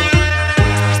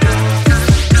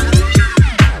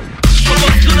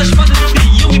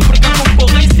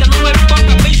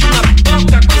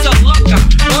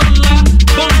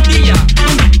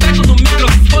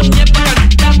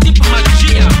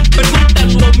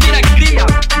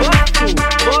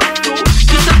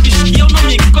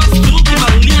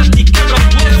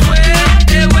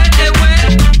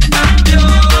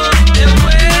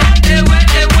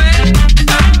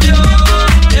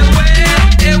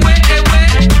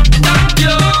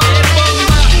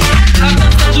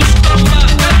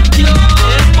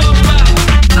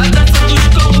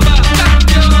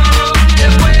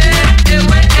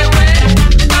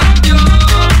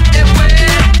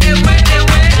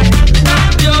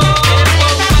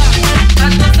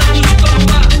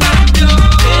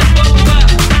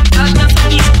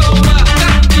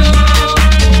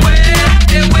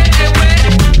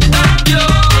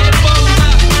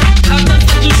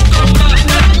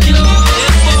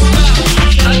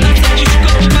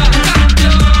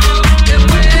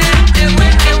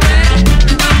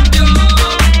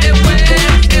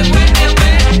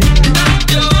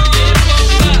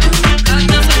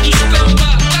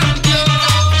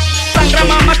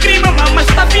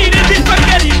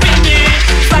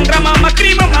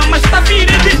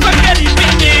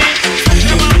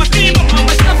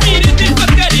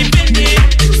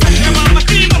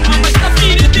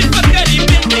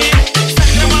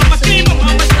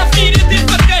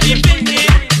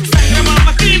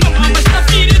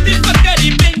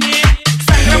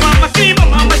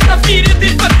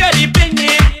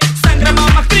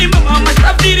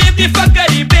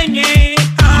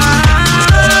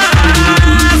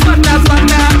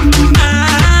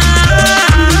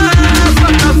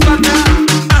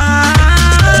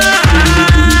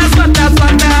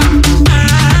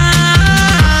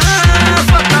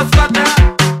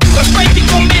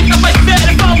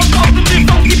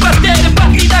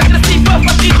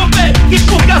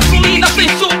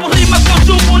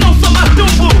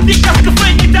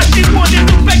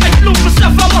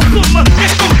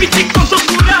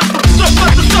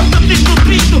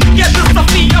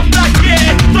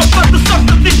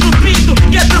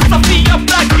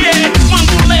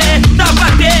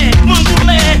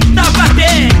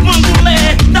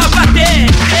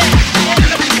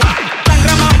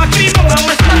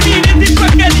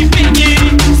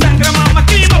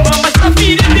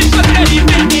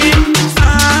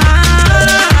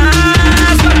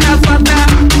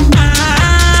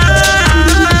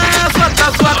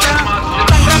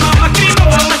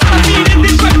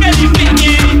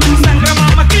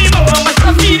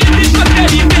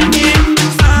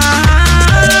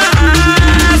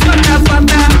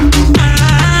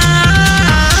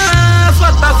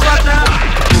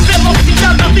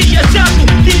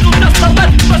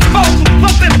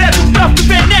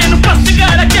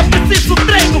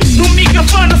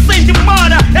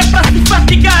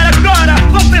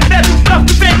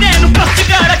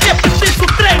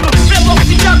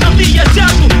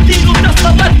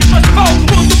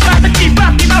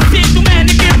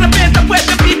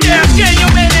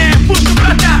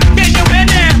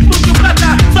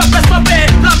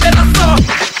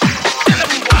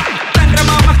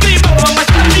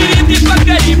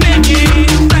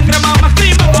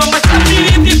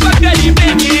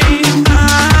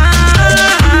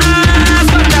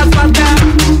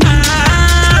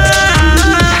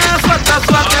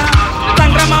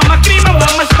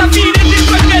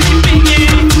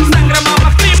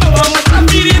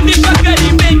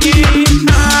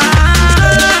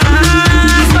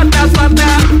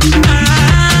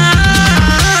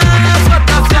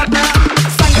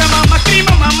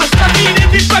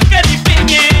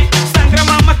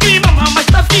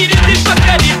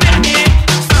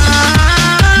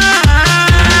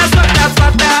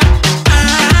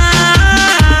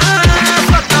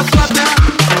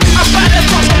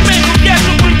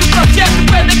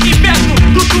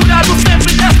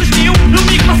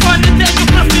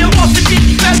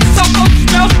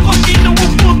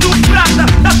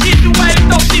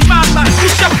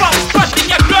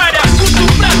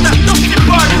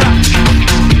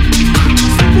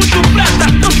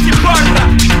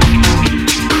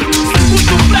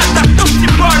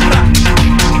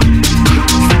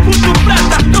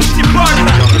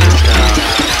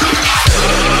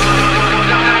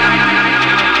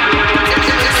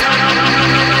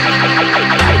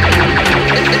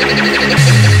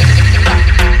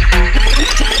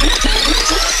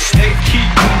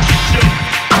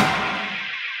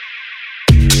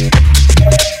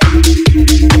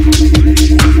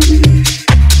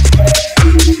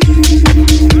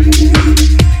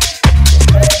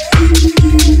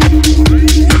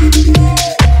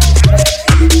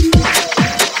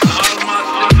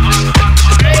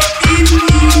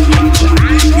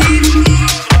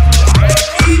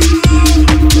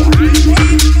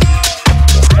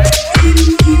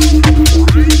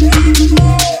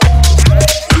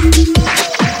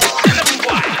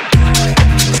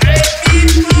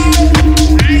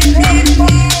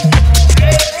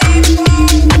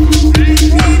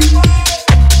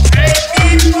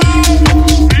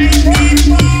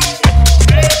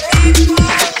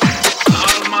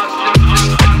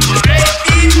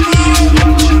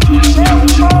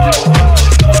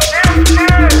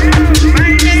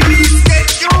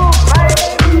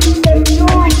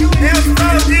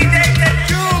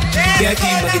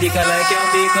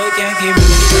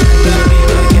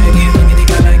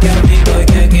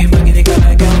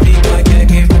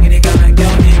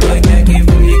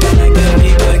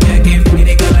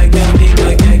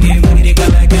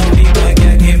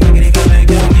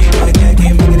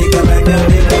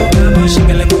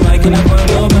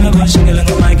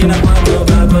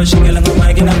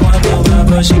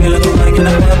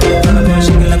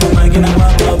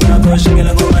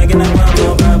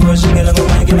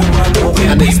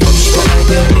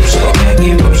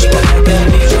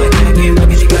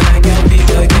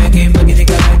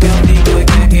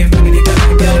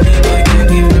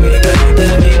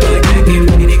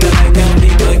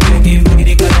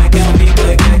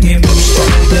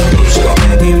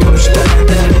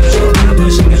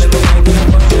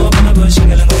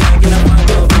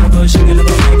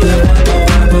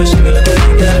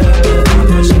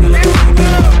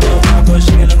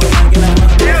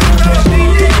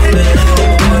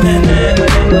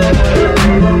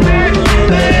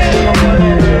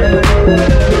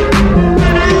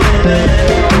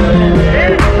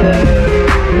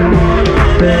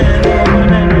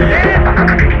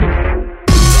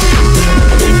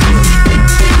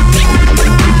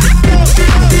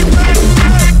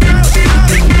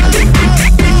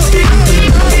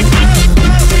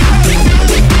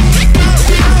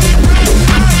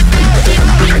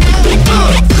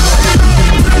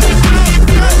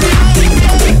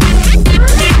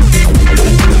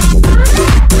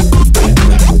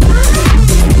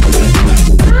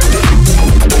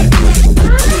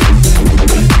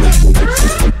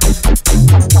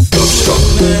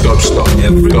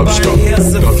Everybody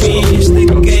has a finish, they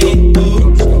can't do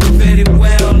very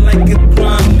well like a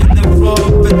drum in the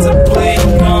rope. It's a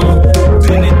playground,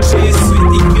 doing it chase with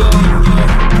the yo-yo.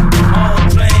 All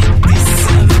trying this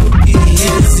and looking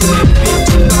hands in a big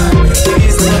man. It's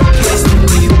a case to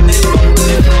be made on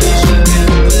the vision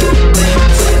and do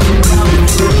things and come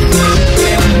through.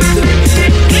 And the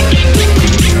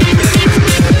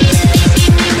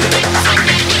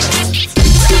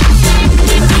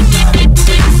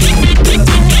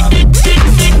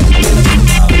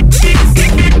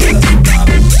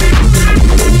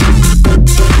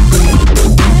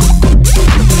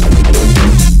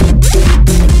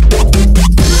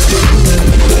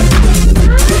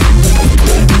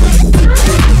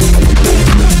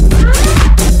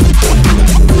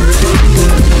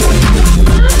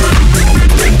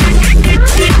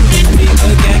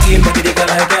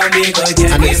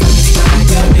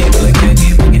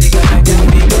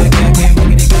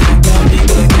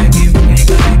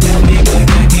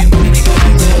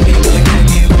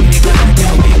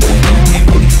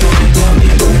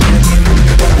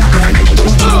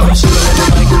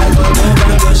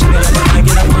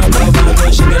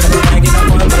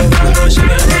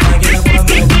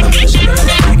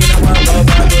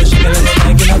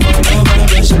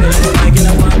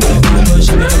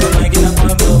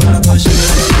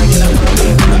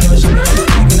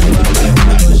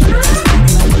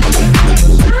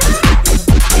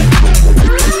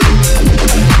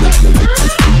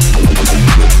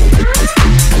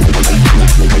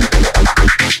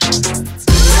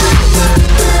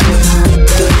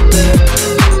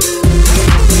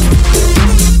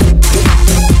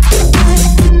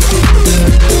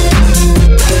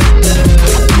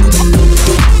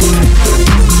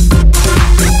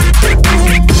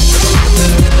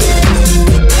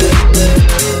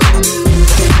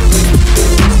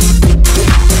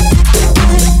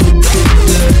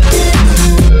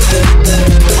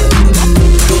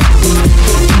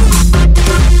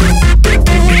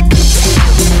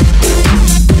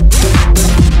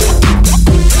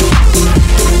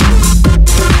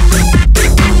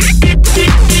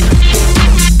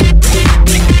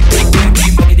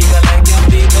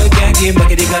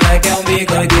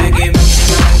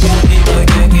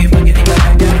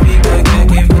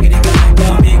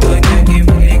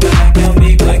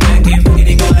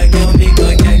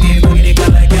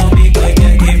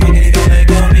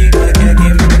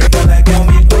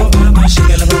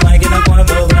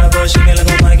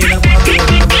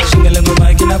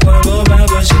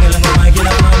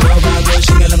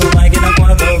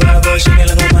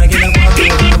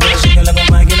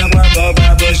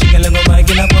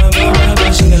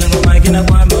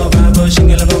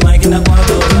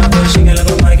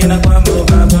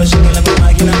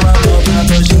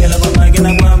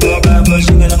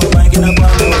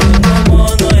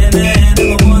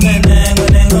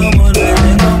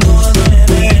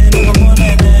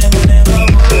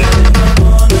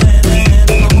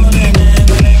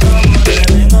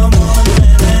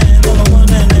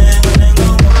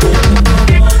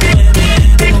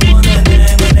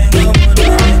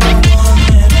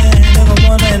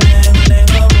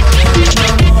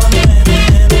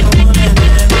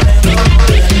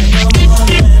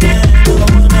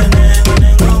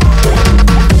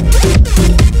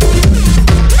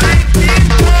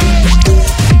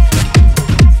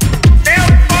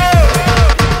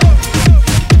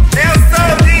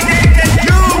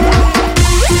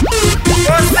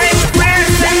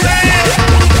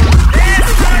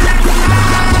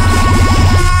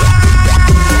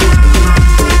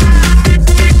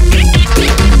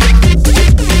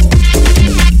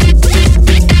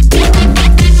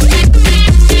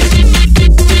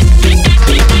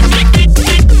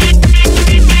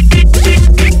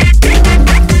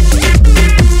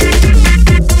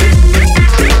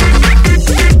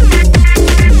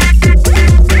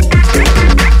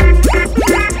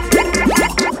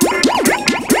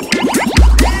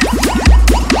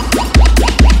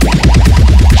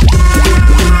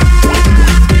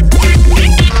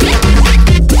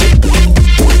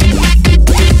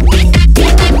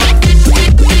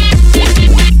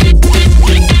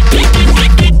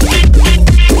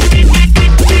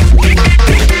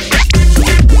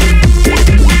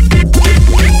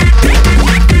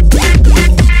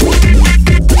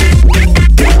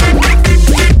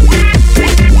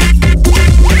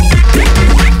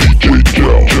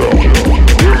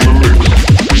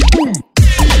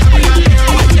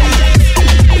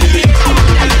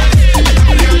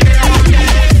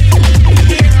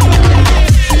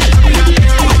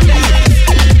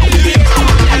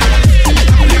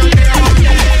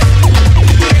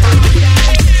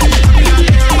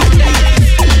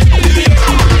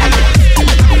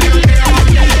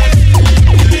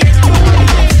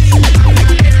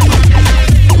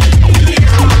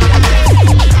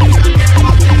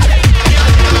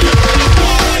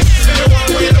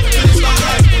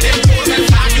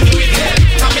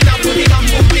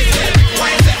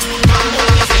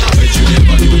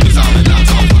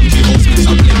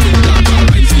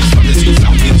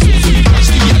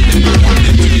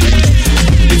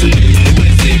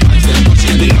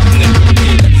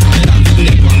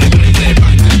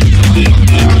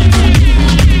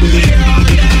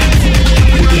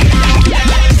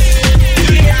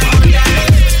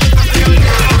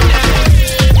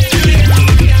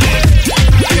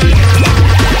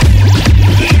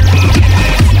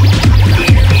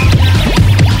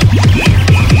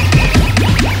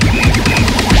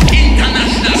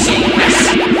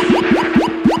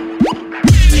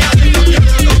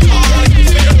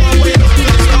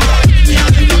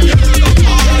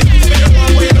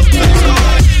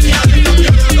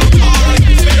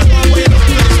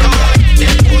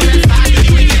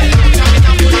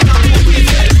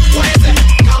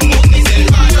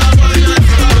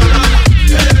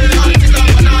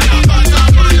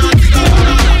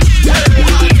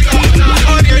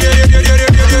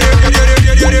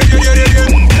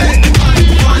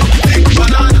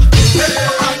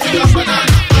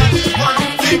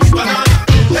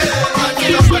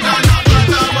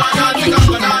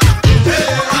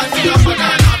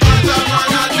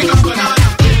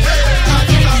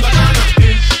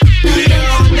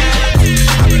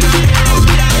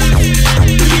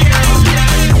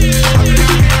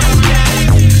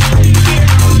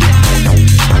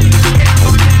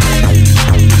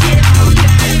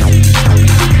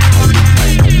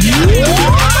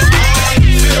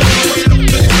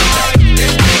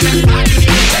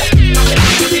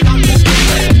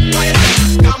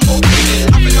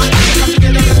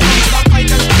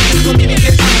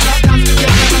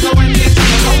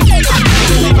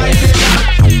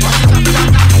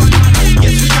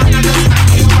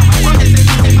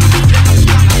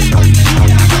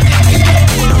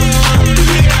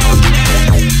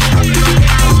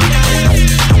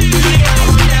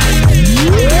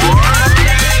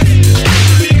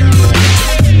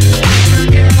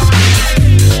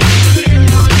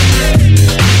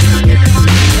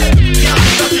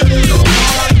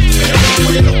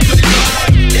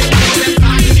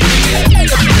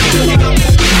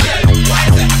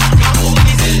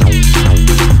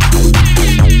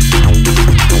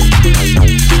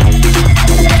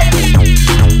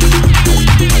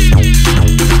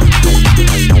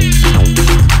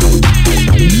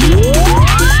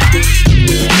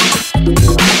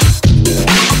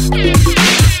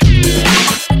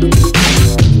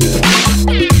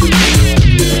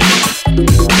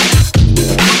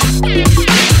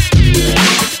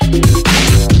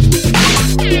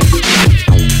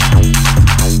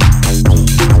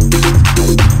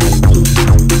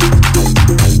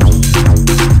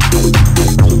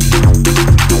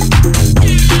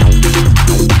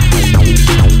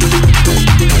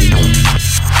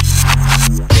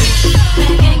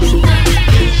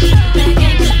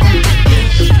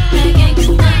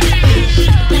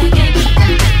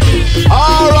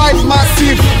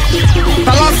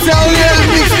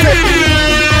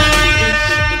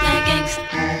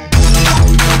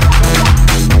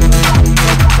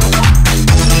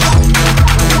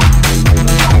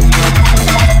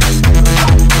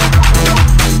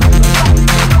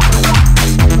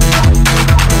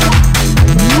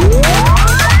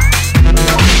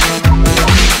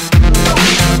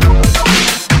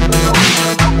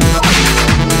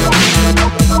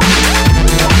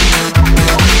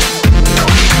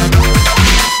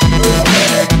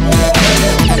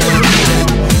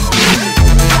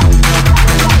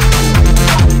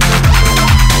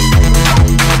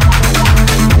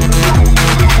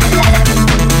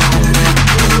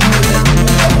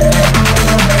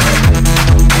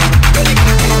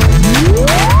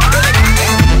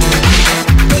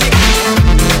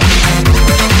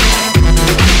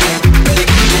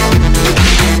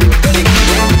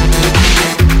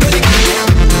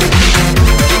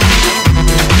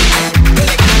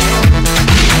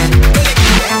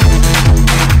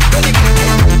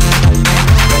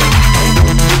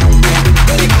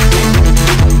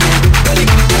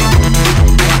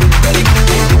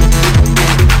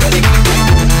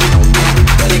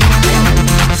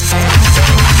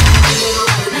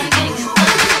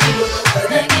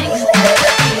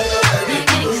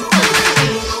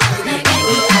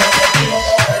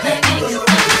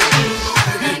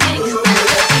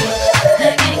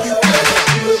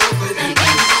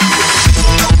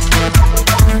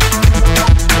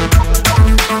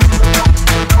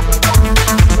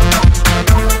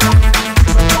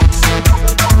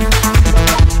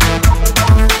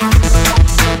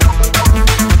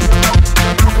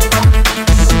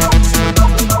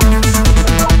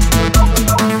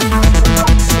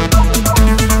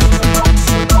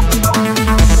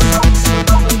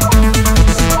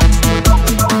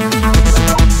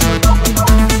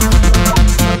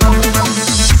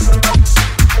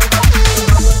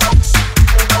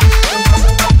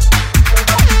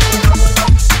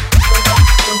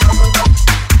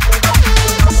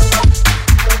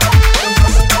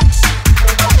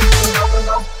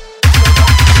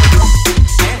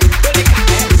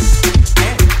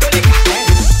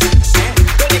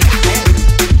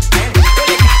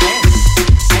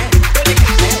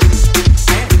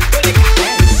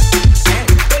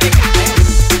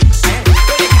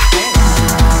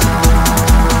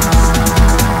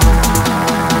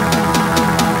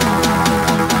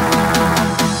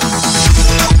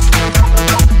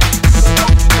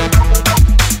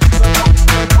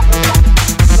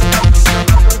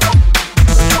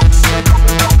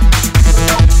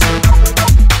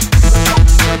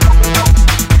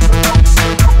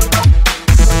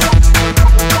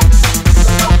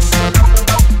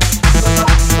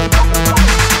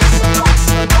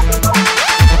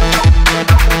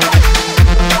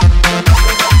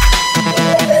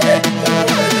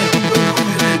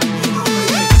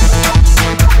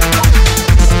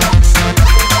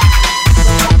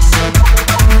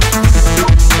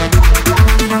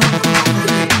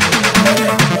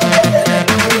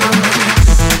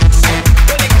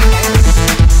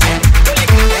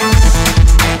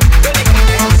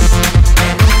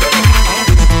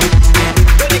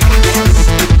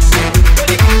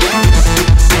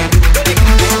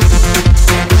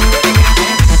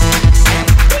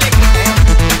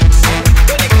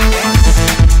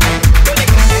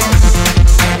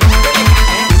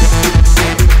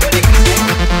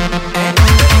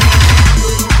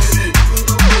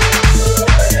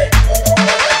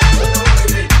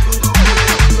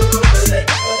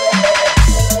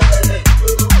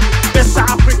West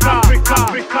Africa, Africa,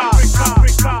 Africa,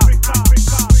 Africa,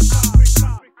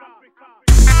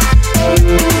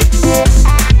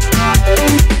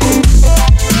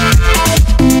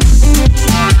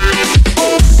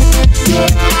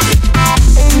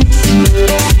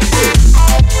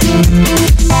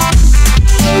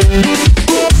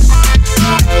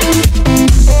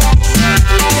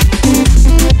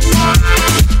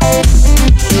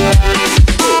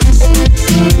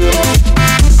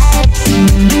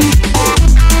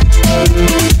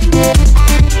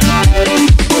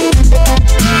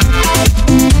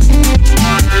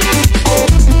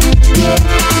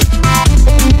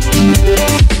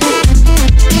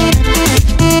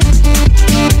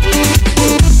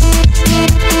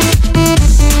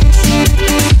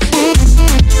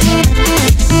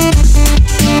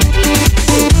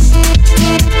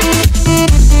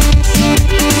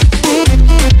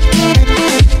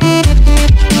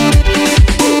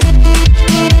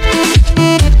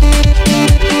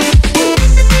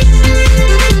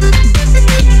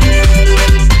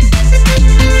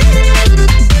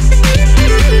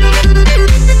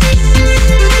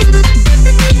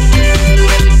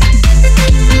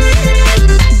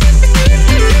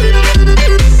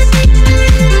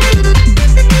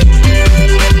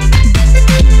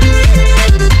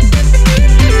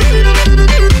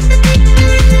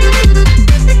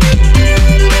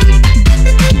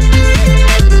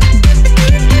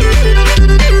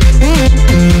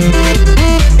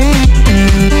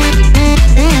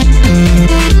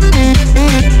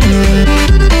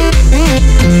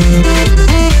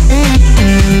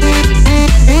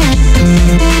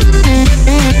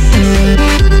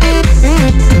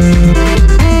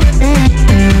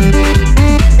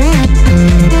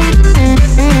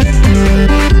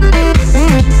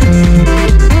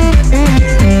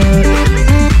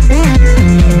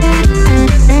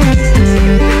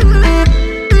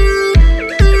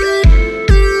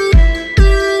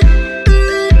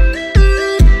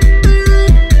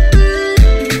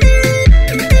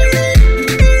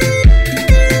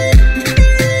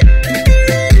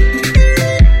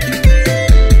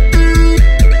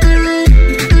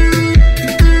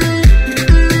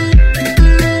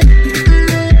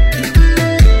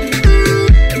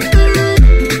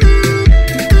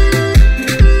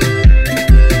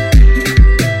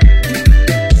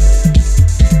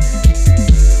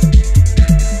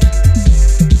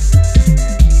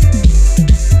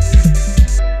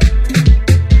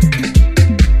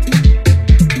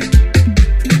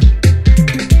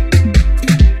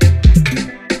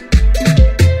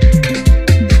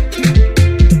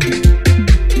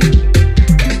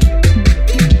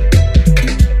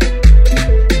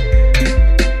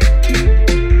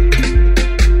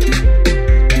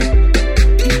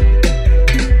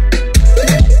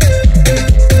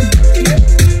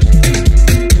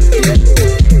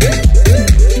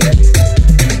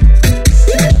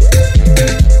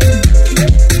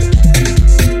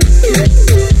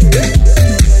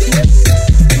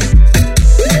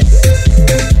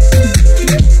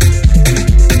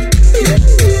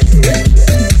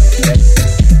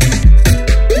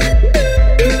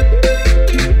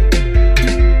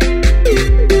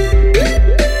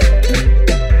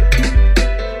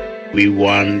 We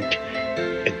want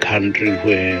a country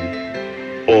where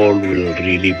all will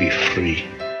really be free.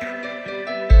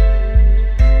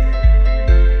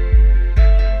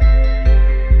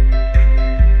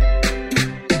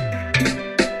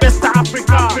 West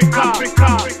Africa, Africa, Africa,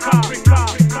 Africa,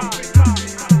 Africa.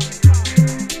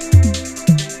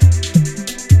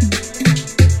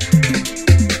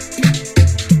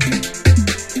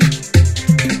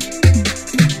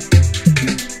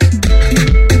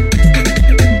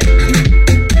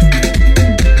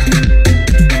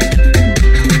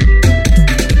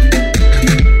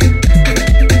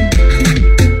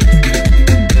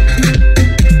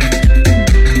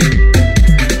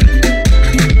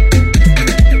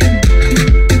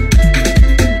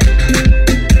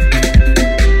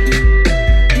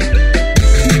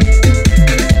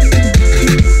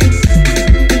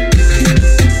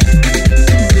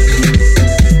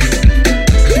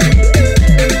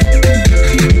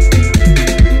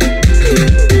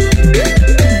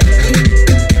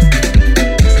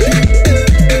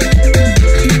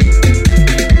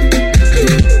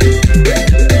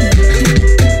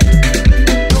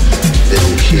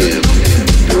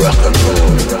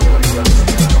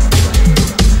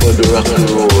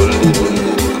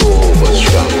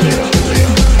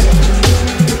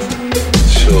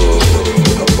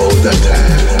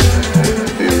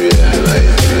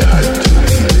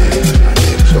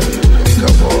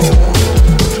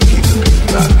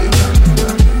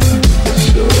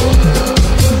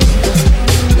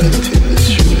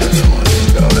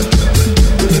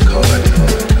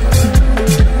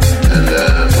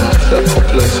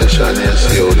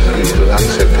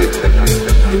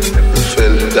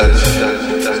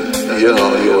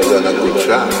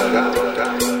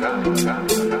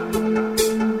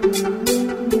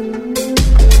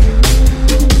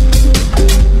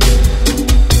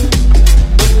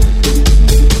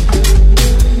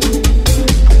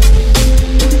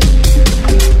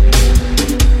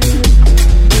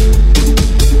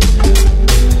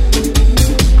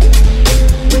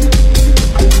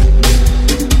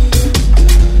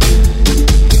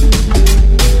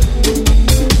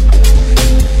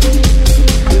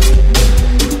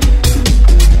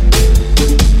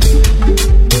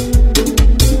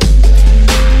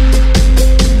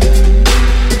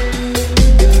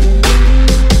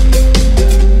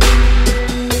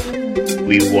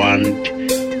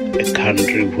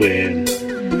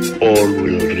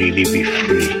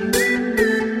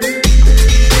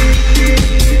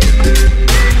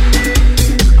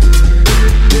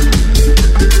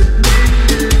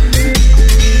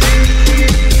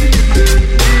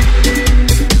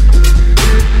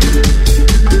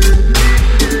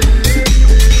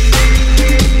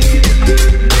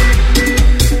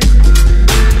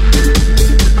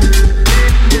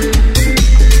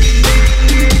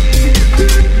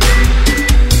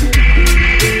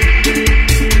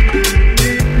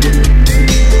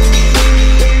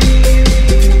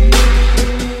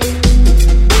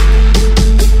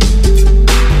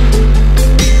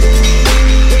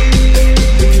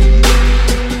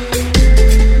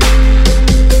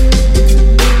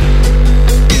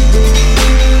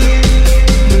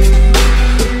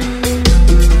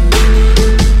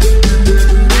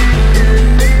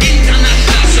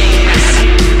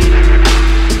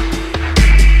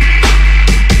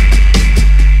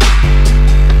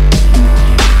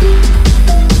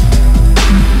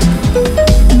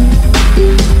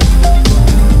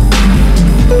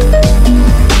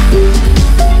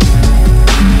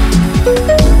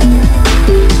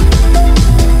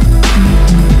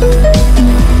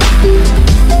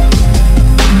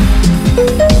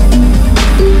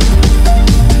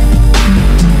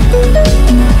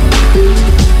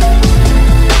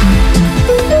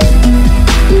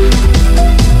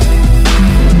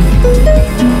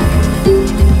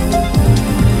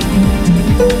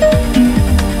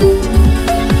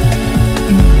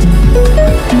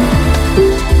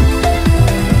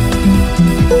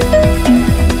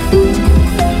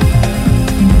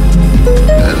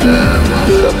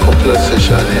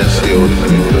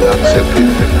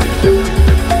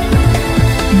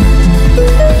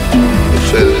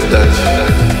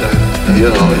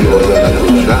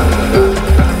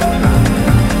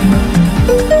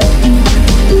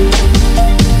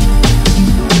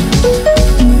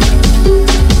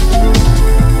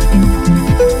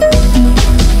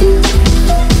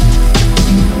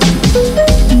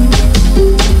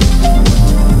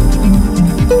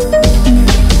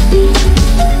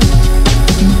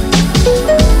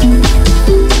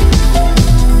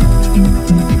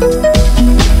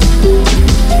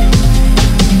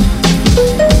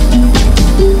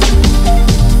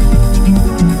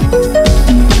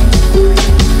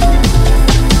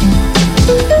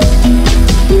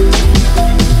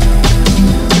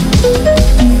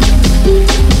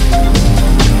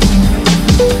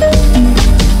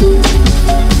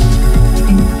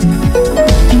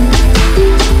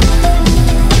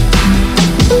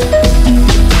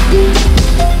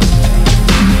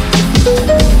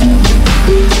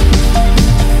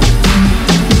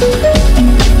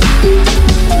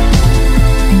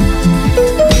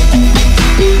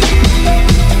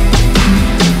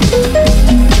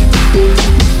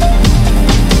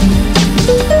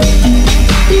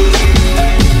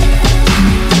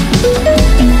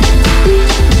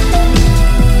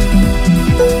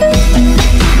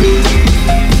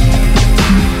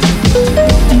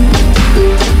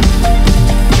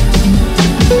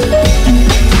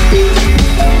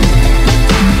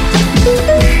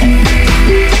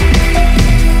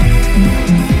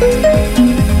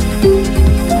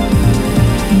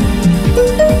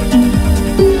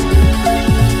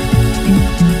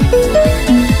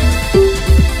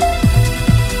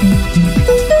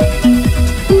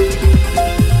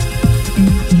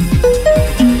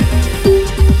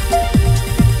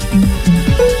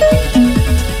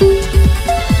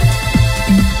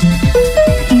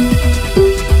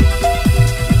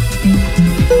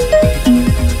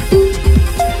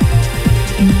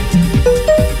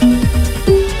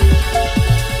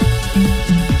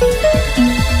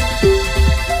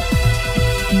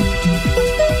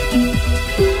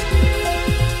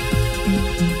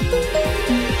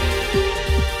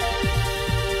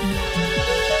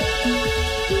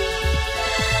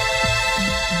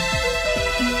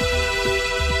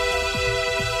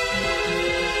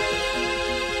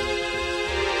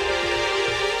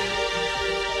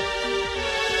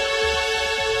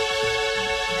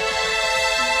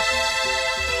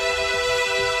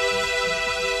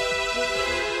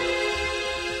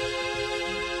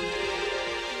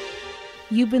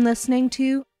 You've been listening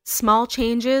to Small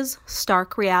Changes,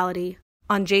 Stark Reality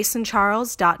on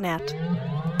jasoncharles.net.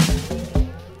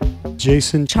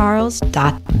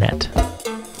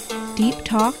 jasoncharles.net. Deep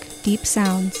talk, deep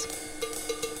sounds.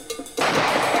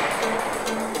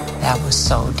 That was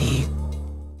so deep.